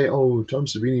people say, "Oh, Tom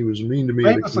Savini was mean to me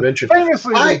at a convention."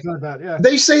 Famously, they said that. Yeah.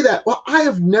 They say that. Well, I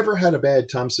have never had a bad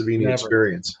Tom Savini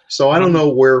experience, so I don't know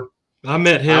where. I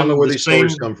met him. I don't know where these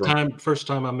stories come from. First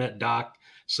time I met Doc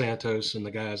Santos and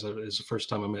the guys. It was the first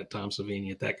time I met Tom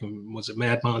Savini at that. Was it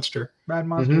Mad Monster? Mad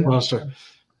Monster. Mm-hmm. Monster.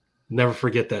 Never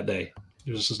forget that day.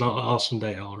 It was just an awesome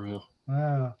day all around.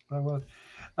 Yeah, that was.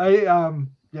 I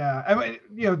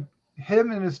mean,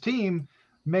 him and his team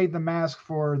made the mask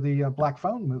for the Black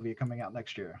Phone movie coming out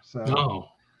next year. So,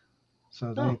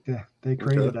 they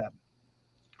created that.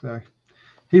 So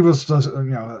he was,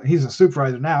 he's a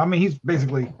supervisor now. I mean, he's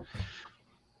basically.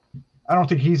 I don't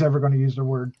think he's ever going to use the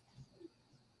word.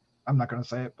 I'm not going to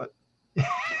say it, but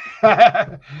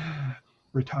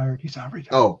retired. He's not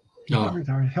retired. Oh. He's not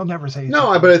retired. He'll never say it.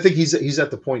 No, but I think he's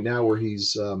at the point now where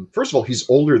he's first of all, he's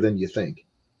older than you think.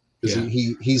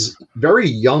 He's very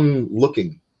young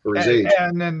looking for his age,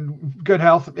 and then good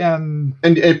health, and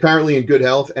apparently in good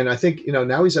health. And I think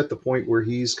now he's at the point where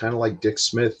he's kind of like Dick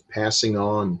Smith, passing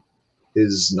on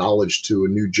his knowledge to a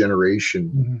new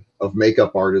generation of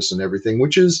makeup artists and everything,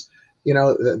 which is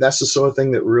that's the sort of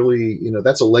thing that really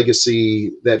that's a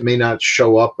legacy that may not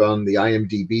show up on the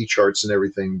IMDb charts and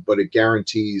everything, but it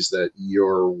guarantees that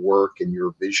your work and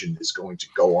your vision is going to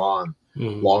go on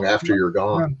long after you're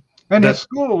gone. And his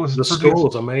school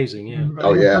is amazing. Yeah.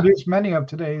 Produced many of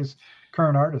today's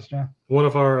current artists. Yeah. One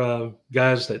of our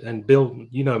guys and Bill,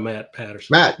 Matt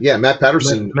Patterson. Matt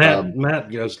Patterson.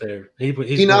 Matt goes there.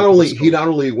 He not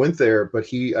only went there, but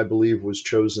he, I believe, was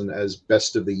chosen as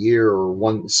best of the year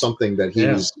or something that he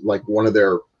was like one of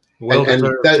their. And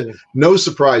that no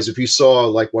surprise if you saw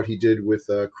like what he did with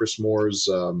Chris Moore's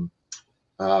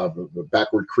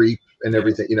Backward Creep and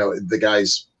everything. The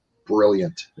guy's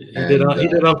brilliant. He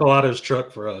did Uncle Otto's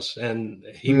truck for us, and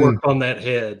he worked on that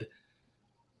head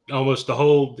almost the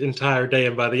whole entire day.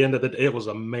 And by the end of the day, it was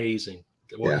amazing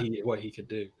what he could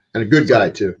do. And a good guy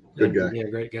too. Good guy. Yeah,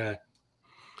 great guy.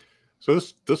 So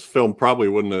this film probably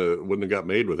wouldn't have got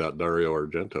made without Dario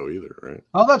Argento either, right?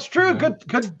 Oh, that's true. Good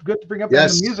to bring up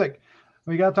the music.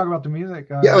 We got to talk about the music.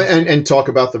 And talk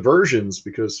about the versions,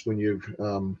 because when you've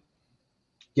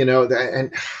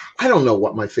and I don't know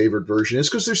what my favorite version is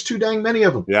because there's too dang many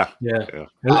of them. Yeah.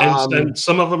 And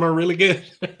some of them are really good.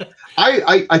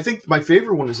 I think my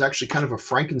favorite one is actually kind of a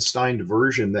Frankenstein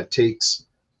version that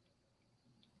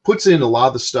puts in a lot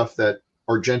of the stuff that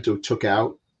Argento took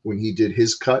out when he did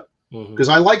his cut. Because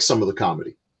I like some of the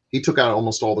comedy. He took out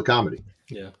almost all the comedy.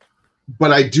 Yeah.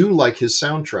 But I do like his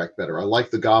soundtrack better. I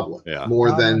like The Goblin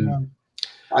more than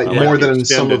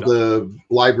some of the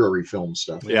library film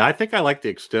stuff. Yeah, I think I like the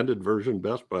extended version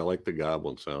best, but I like the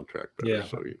Goblin soundtrack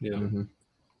better. Yeah.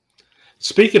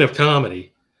 Speaking of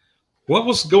comedy, what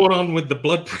was going on with the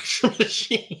blood pressure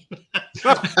machine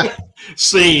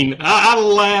scene? I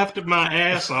laughed my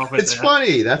ass off at It's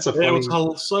funny. That's a funny. It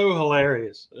was so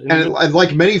hilarious. And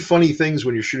like many funny things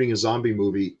when you're shooting a zombie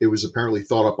movie, it was apparently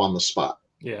thought up on the spot.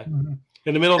 Yeah.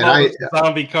 In the middle of all this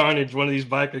zombie carnage, one of these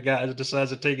biker guys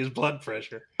decides to take his blood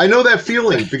pressure. I know that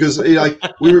feeling because like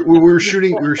we were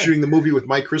shooting the movie with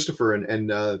Mike Christopher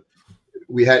and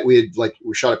we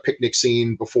shot a picnic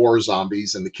scene before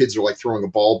zombies and the kids are like throwing a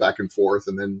ball back and forth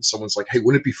and then someone's like, hey,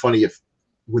 wouldn't it be funny if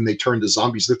when they turn to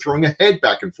zombies they're throwing a head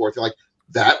back and forth? They're like,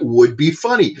 that would be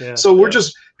funny. Yeah, so we're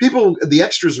just the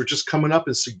extras are just coming up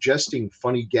and suggesting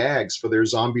funny gags for their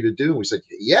zombie to do. And we said,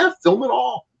 yeah, film it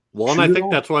all. Well, and I think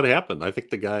that's what happened. I think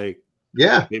the guy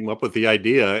Yeah. came up with the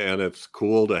idea, and it's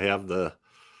cool to have the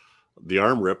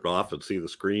arm ripped off and see the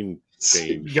screen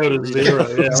change. Go to zero.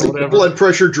 Yeah, whatever. Blood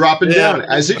pressure dropping down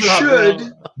as it should.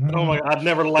 Down. Oh my! I'd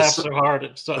never laughed so hard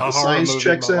at a horror science movie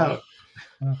checks in my out.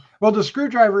 life. Well, the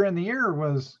screwdriver in the ear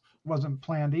wasn't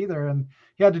planned either, and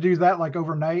he had to do that like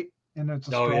overnight, and it's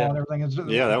a straw and everything. It's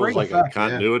yeah, that was like effect. a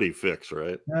continuity fix,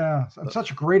 right? Yeah, it's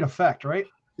such a great effect, right?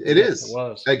 It is. It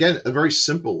was. Again, a very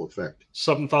simple effect.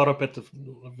 Something thought up at the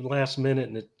last minute,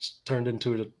 and it turned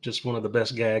into just one of the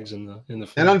best gags in the film.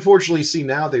 And unfortunately, see,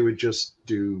 now they would just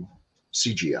do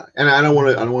CGI. And I don't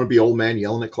want to be old man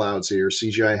yelling at clouds here.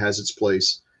 CGI has its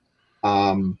place.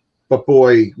 But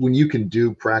boy, when you can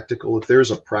do practical, if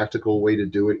there's a practical way to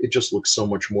do it, it just looks so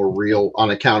much more real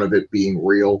on account of it being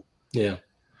real. Yeah.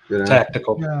 You know?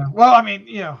 Tactical. Yeah. Well, I mean,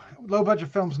 low budget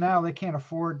films now, they can't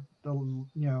afford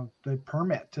the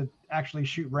permit to actually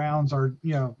shoot rounds or,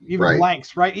 even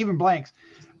blanks, right? Even blanks.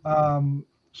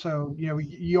 So,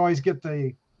 you always get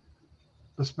the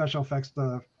special effects,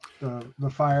 the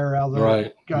fire out of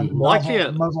the gun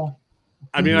muzzle.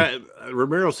 I mean,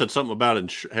 Romero said something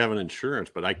about having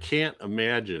insurance, but I can't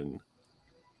imagine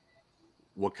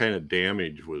what kind of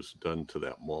damage was done to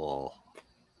that mall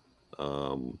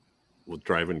with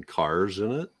driving cars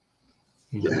in it,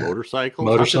 and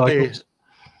motorcycles.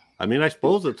 I mean, I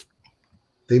suppose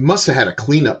they must have had a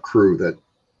cleanup crew that.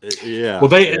 Yeah. Well,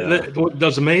 what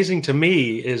was amazing to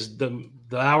me is the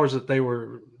hours that they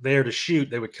were there to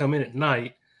shoot. They would come in at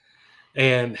night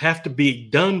and have to be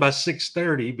done by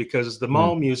 6:30 because the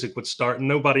mall music would start and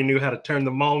nobody knew how to turn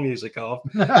the mall music off,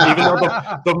 even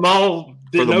though the mall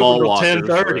didn't open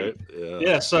until 10:30. Right?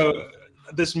 Yeah. So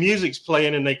this music's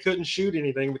playing and they couldn't shoot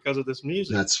anything because of this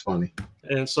music. That's funny.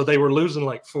 And so they were losing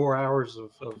like 4 hours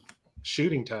of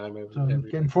shooting time.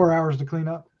 Getting 4 hours to clean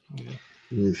up.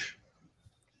 Yeah.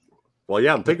 Well,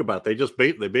 yeah, and think about it.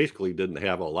 They basically didn't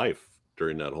have a life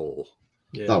during that whole.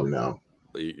 Yeah. Oh no.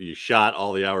 You shot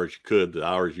all the hours you could. The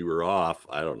hours you were off,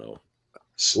 I don't know.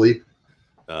 Sleep.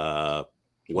 Some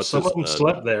of them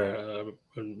slept there.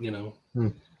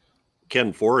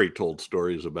 Ken Forey told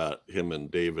stories about him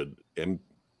and David and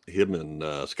him and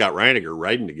Scott Reiniger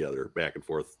riding together back and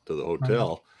forth to the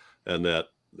hotel, and that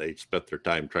they spent their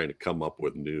time trying to come up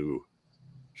with new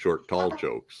short, tall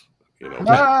jokes.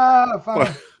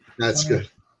 Fun. That's good.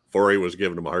 Forey was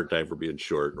giving him a hard time for being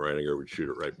short, and Reiniger would shoot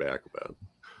it right back about it.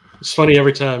 It's funny,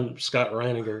 every time Scott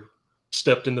Reiniger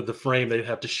stepped into the frame, they'd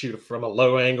have to shoot it from a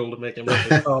low angle to make him look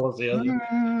as tall as the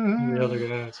other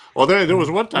guys. Well, there was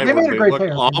one time where they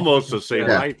looked almost the same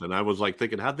height, and I was like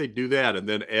thinking, how'd they do that? And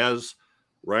then as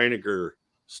Reiniger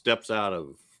steps out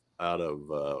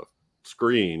of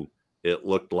screen, it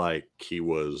looked like he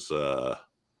was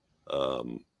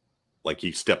like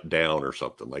he stepped down or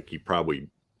something. Like he probably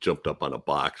jumped up on a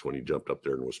box when he jumped up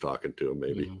there and was talking to him.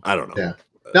 Maybe I don't know. Yeah.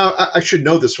 Now, I should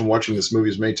know this from watching this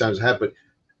movie as many times as I have, but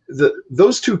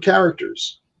those two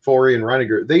characters, Forey and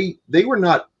Reiniger, they were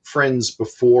not friends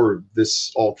before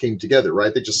this all came together,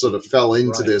 right? They just sort of fell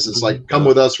into this. It's like, come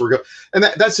with us, we're going. And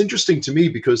that's interesting to me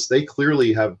because they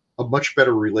clearly have a much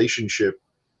better relationship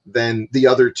than the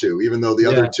other two, even though the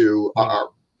other two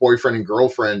are boyfriend and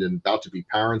girlfriend and about to be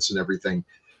parents and everything.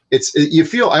 I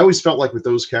always felt like with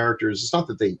those characters, it's not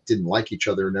that they didn't like each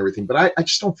other and everything, but I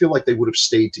just don't feel like they would have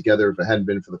stayed together if it hadn't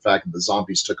been for the fact that the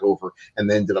zombies took over and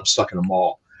they ended up stuck in a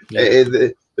mall. Yeah.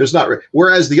 There's not.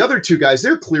 Whereas the other two guys,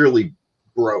 they're clearly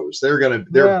bros. They're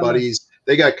buddies.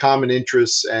 They got common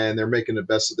interests and they're making the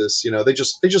best of this.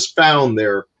 They just found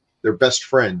their best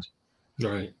friend.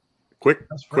 Right. Quick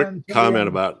comment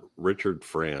about Richard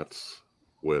France,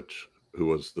 who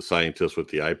was the scientist with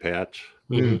the eye patch.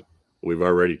 Mm-hmm. We've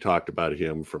already talked about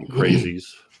him from Crazies.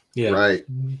 Yeah. Right.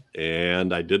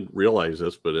 And I didn't realize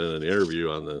this, but in an interview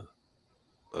on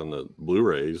the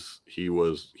Blu-rays, he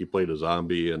played a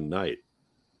zombie in Night.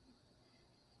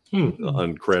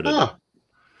 Uncredited.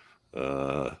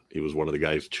 He was one of the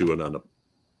guys chewing on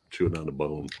the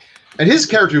bone. And his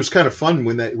character was kind of fun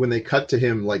when they cut to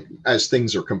him, like as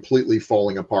things are completely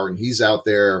falling apart and he's out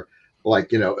there,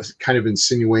 like, kind of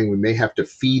insinuating we may have to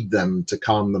feed them to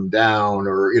calm them down,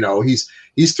 or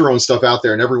he's throwing stuff out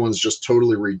there and everyone's just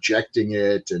totally rejecting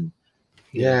it. And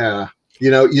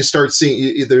you start seeing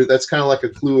either that's kind of like a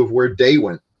clue of where Day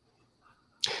went.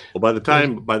 Well, by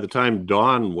the time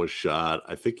Dawn was shot,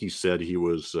 I think he said he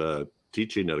was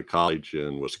teaching at a college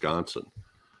in Wisconsin,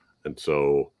 and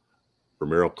so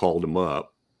Romero called him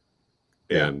up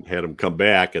and had him come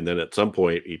back. And then at some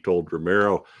point he told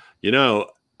Romero,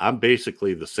 I'm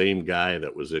basically the same guy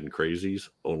that was in Crazies,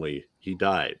 only he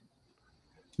died.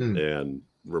 And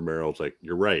Romero's like,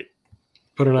 you're right.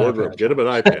 Put an Wardrobe, iPad. get him an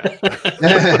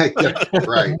iPad.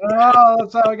 Right. Oh,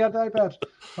 that's how I got the iPad.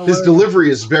 His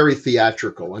delivery is very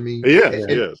theatrical. I mean,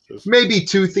 Yes. Maybe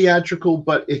too theatrical,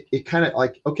 but it kind of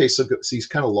like, okay, so he's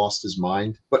kind of lost his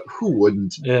mind, but who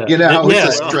wouldn't? Yeah.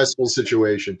 It's a stressful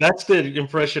situation. That's the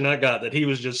impression I got, that he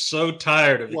was just so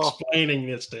tired of explaining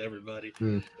this to everybody.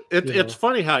 It's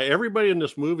funny how everybody in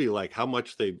this movie, like how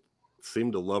much they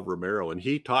seem to love Romero, and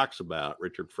he talks about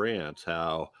Richard France,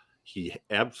 how he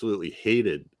absolutely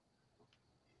hated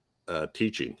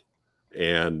teaching,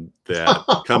 and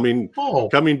that coming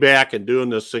back and doing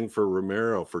this thing for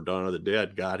Romero for Dawn of the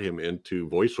Dead got him into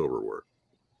voiceover work.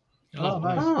 Oh,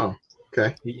 nice. Oh,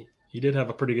 okay. He did have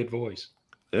a pretty good voice.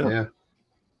 Yeah.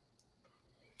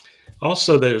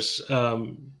 Also, there's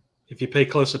if you pay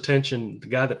close attention, the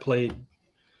guy that played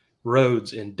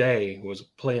Rhodes in Day was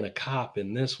playing a cop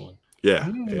in this one. Yeah.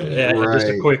 Right. Just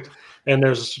a quick, and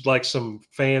there's like some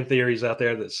fan theories out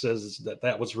there that says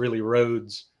that was really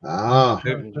Rhodes. Ah,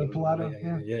 Joe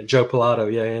Pilato. Yeah, Joe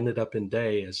Pilato. Yeah, ended up in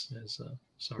Day as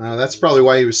that's probably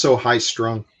why he was so high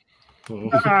strung.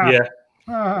 Yeah.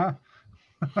 All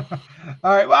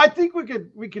right. Well, I think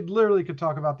we could literally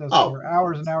talk about this for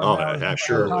hours and hours and hours.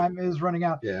 Sure. Time is running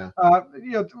out. Yeah.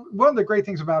 One of the great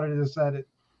things about it is that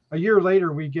a year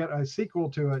later we get a sequel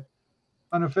to it,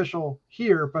 unofficial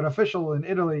here, but official in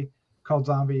Italy, called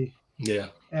Zombie. Yeah.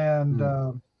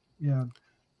 And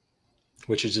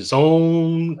which is its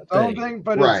own thing,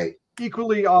 but it's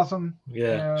equally awesome.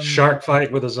 Yeah. And shark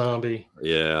fight with a zombie.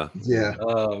 Yeah. Yeah.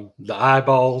 The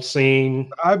eyeball scene.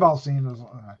 The eyeball scene is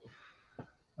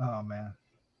oh man.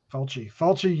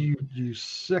 Fulci, you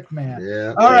sick man.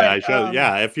 Yeah. All right.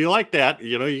 If you like that,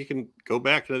 you can go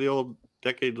back to the old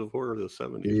Decades of Horror of the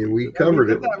 70s. Yeah, we covered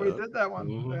it. We did that one.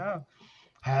 Mm-hmm. Yeah.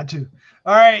 Had to.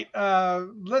 All right.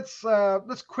 Let's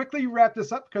quickly wrap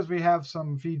this up because we have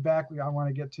some feedback I want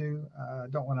to get to.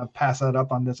 Don't want to pass that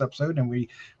up on this episode, and we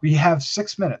have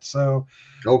 6 minutes. So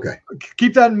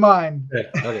keep that in mind.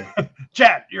 Okay.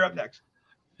 Chad, you're up next.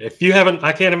 If you haven't,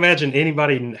 I can't imagine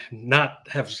anybody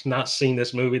not seen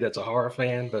this movie that's a horror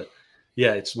fan, but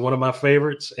yeah, it's one of my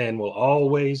favorites and will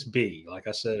always be. Like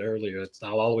I said earlier,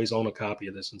 I'll always own a copy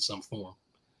of this in some form.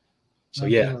 So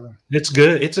it's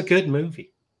good. It's a good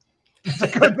movie. It's a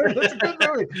good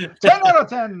movie. 10 out of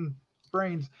 10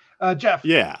 brains. Jeff.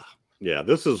 Yeah.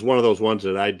 This is one of those ones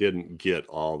that I didn't get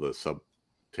all the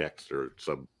subtext or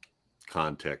sub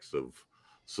context of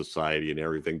society and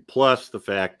everything. Plus the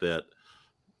fact that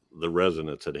the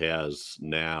resonance it has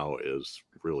now is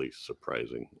really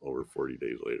surprising over 40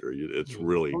 days later. It's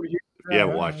really, if you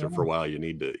haven't watched it for a while, you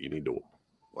need to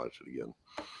watch it again.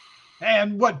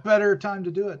 And what better time to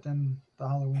do it than the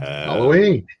Halloween?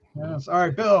 Halloween. Yes. All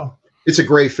right, Bill. It's a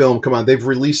great film. Come on. They've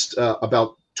released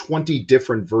about 20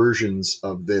 different versions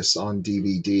of this on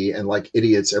DVD. And like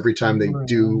idiots, every time they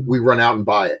do, we run out and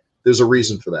buy it. There's a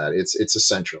reason for that. It's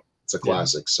essential. It's a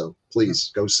classic. So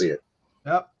please go see it.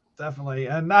 Yep, definitely.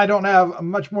 And I don't have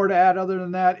much more to add other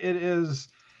than that. It is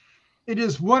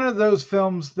one of those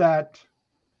films that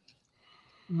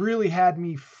really had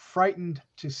me frightened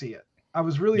to see it. I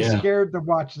was really scared to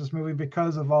watch this movie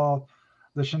because of all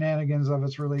the shenanigans of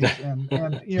its release and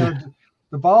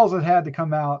the balls it had to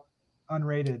come out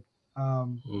unrated.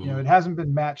 It hasn't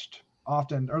been matched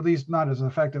often, or at least not as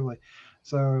effectively.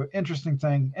 So interesting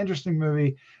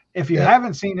movie. If you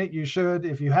haven't seen it, you should.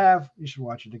 If you have, you should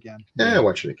watch it again. Yeah,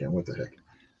 watch it again. What the heck?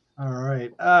 All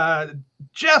right.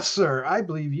 Jeff, sir, I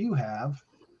believe you have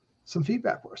some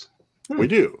feedback for us. We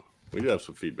do. We do have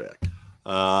some feedback.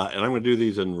 And I'm going to do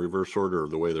these in reverse order of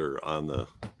the way they're on the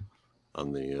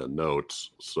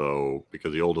notes. So,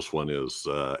 because the oldest one is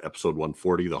episode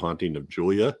 140, The Haunting of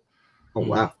Julia. Oh,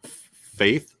 wow.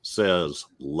 Faith says,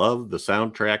 love the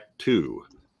soundtrack too. !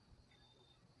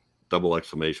 So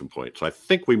I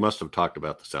think we must have talked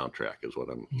about the soundtrack is what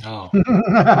I'm. Oh.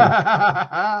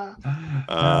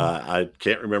 I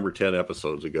can't remember 10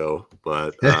 episodes ago,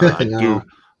 but I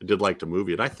did like the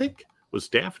movie. And I think, was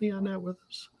Daphne on that with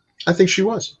us? I think she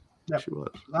was. Yep. She was.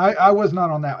 I was not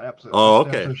on that episode. Oh,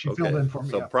 okay. So she filled in for me.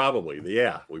 So probably,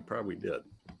 we probably did.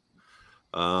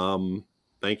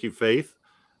 Thank you, Faith.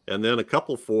 And then a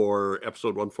couple for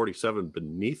episode 147,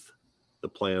 Beneath the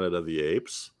Planet of the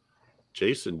Apes.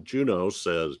 Jason Juno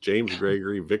says James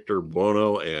Gregory, Victor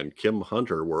Buono, and Kim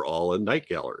Hunter were all in Night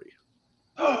Gallery.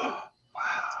 Wow.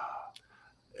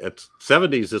 It's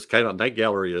 70s. It's kind of Night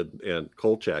Gallery and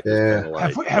Kolchak is kind of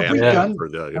like have we done for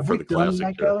the classic.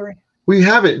 Night Gallery? We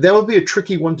haven't. That would be a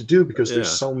tricky one to do because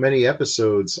there's so many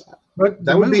episodes. But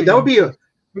that would be a.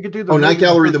 We could do the Night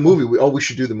Gallery, the movie. We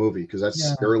should do the movie because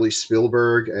that's early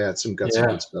Spielberg. It's some good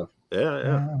stuff.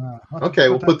 Yeah. Okay,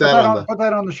 we'll put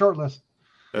that on the short list.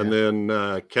 And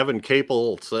then Kevin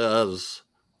Capel says,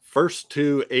 first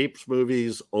 2 Apes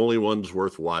movies, only ones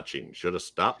worth watching. Should have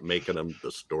stopped making them.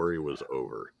 The story was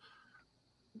over.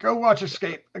 Go watch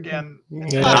Escape again.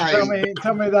 Yeah.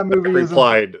 Tell me that movie isn't.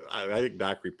 I think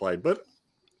Doc replied, but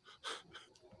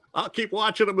I'll keep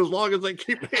watching them as long as they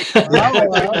keep making them.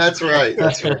 That's right.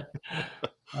 That's right.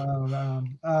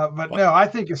 But no, I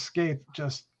think Escape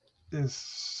just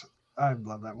is. I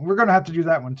love that one. We're going to have to do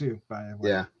that one too. By the way.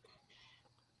 Yeah.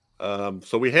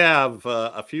 So we have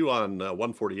a few on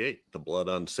 148, The Blood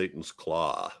on Satan's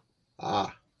Claw.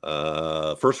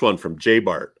 First one from J.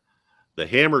 Bart. The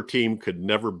Hammer team could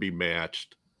never be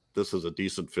matched. This is a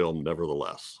decent film,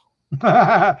 nevertheless.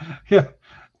 Yeah.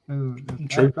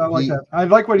 True. I like that. I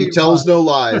like what he tells no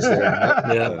lies there.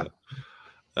 Yeah.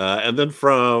 And then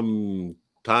from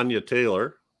Tanya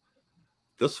Taylor,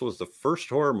 this was the first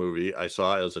horror movie I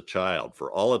saw as a child.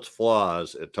 For all its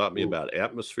flaws, it taught me about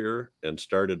atmosphere and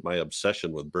started my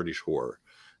obsession with British horror.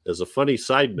 As a funny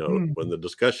side note, when the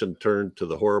discussion turned to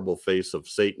the horrible face of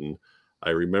Satan, I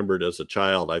remembered as a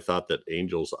child, I thought that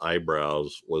Angel's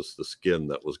eyebrows was the skin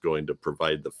that was going to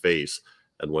provide the face.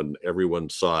 And when everyone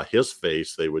saw his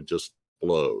face, they would just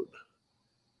explode.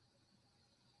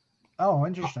 Oh,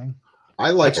 interesting. I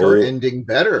like her ending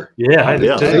better. Yeah, I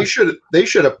did too. They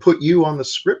should have put you on the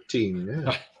script team.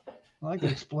 Yeah. I like the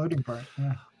exploding part.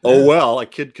 Yeah. Oh, well, a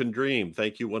kid can dream.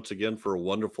 Thank you once again for a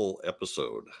wonderful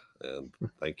episode. And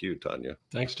thank you, Tanya.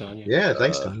 Thanks, Tanya. Yeah,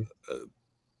 thanks, Tanya.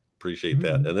 Appreciate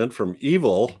that. And then from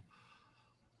Evil.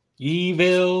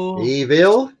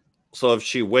 So if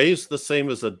she weighs the same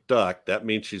as a duck, that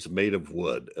means she's made of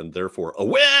wood and therefore a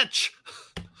witch.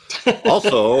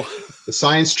 Also, the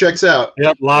science checks out.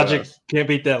 Yep, logic. Can't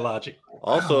beat that logic.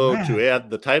 Also, to add,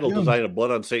 the title design of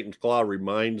Blood on Satan's Claw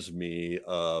reminds me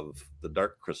of the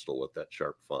Dark Crystal with that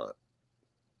sharp font.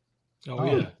 Yeah.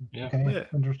 Okay. Yeah.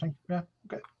 Interesting. Yeah.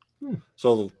 Okay.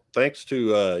 So thanks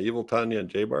to Evil Tanya and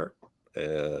J. Bart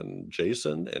and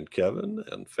Jason and Kevin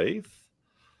and Faith.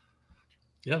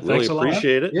 Yeah, really thanks a lot.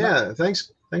 Appreciate it. Yeah,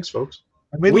 thanks folks.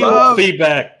 And we love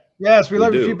feedback. Yes, we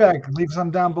love your feedback. Leave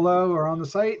some down below or on the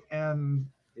site, and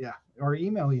or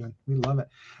email even. We love it.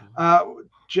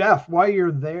 Jeff, while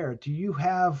you're there, do you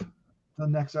have the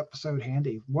next episode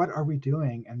handy? What are we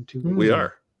doing? And we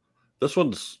are. This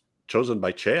one's chosen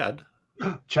by Chad.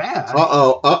 Chad.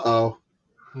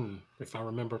 If I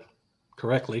remember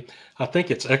correctly, I think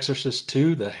it's Exorcist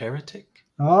 2: The Heretic.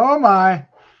 Oh my.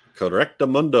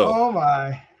 Correctamundo. Oh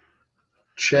my.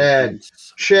 Chad,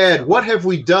 what have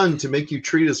we done to make you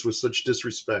treat us with such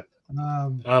disrespect? I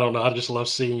don't know. I just love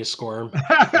seeing you squirm.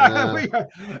 I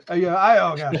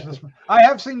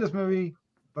have seen this movie,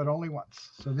 but only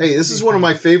once. So this is one of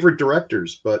my favorite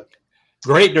directors, but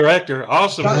great director,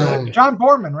 awesome. John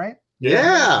Boorman, right?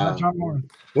 Yeah. John Boorman.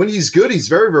 When he's good, he's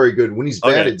very, very good. When he's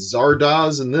bad, it's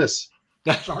Zardoz and this.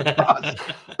 Zardoz.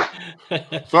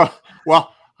 So,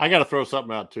 well, I got to throw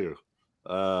something out too.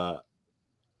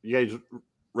 You guys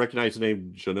recognize the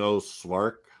name Jano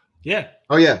Svark? Yeah.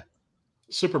 Oh yeah.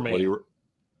 Superman.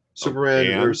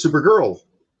 Superman or Supergirl.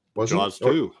 Jaws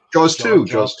 2. Jaws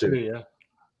 2. Yeah.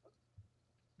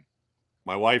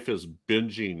 My wife is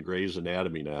binging Grey's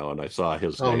Anatomy now, and I saw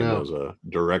his name as a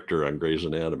director on Grey's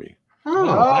Anatomy.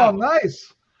 Oh,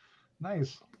 nice.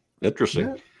 Interesting.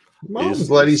 Yeah. Well, I'm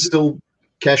glad he's still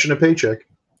cashing a paycheck.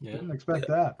 Yeah. Didn't expect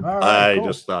that. All right, I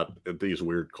just thought these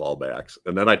weird callbacks.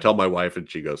 And then I tell my wife and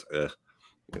she goes,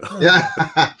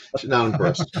 Yeah. She's not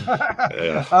impressed.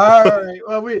 Yeah. All right.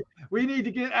 Well, we need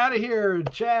to get out of here.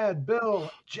 Chad,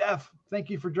 Bill, Jeff, thank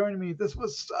you for joining me. This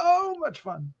was so much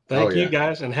fun. Thank you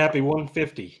guys, and happy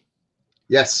 150.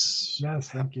 Yes. Yes,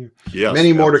 thank you. Yes.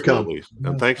 Many more to come.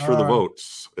 And thanks for the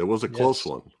votes. It was a close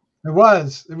one. It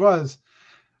was.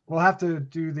 We'll have to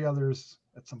do the others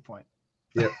at some point.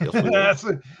 Yeah,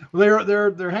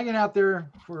 they're hanging out there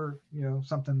for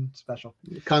something special.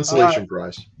 Consolation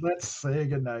prize. Let's say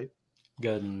good night.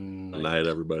 Good night. Night,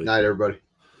 everybody. Night, everybody.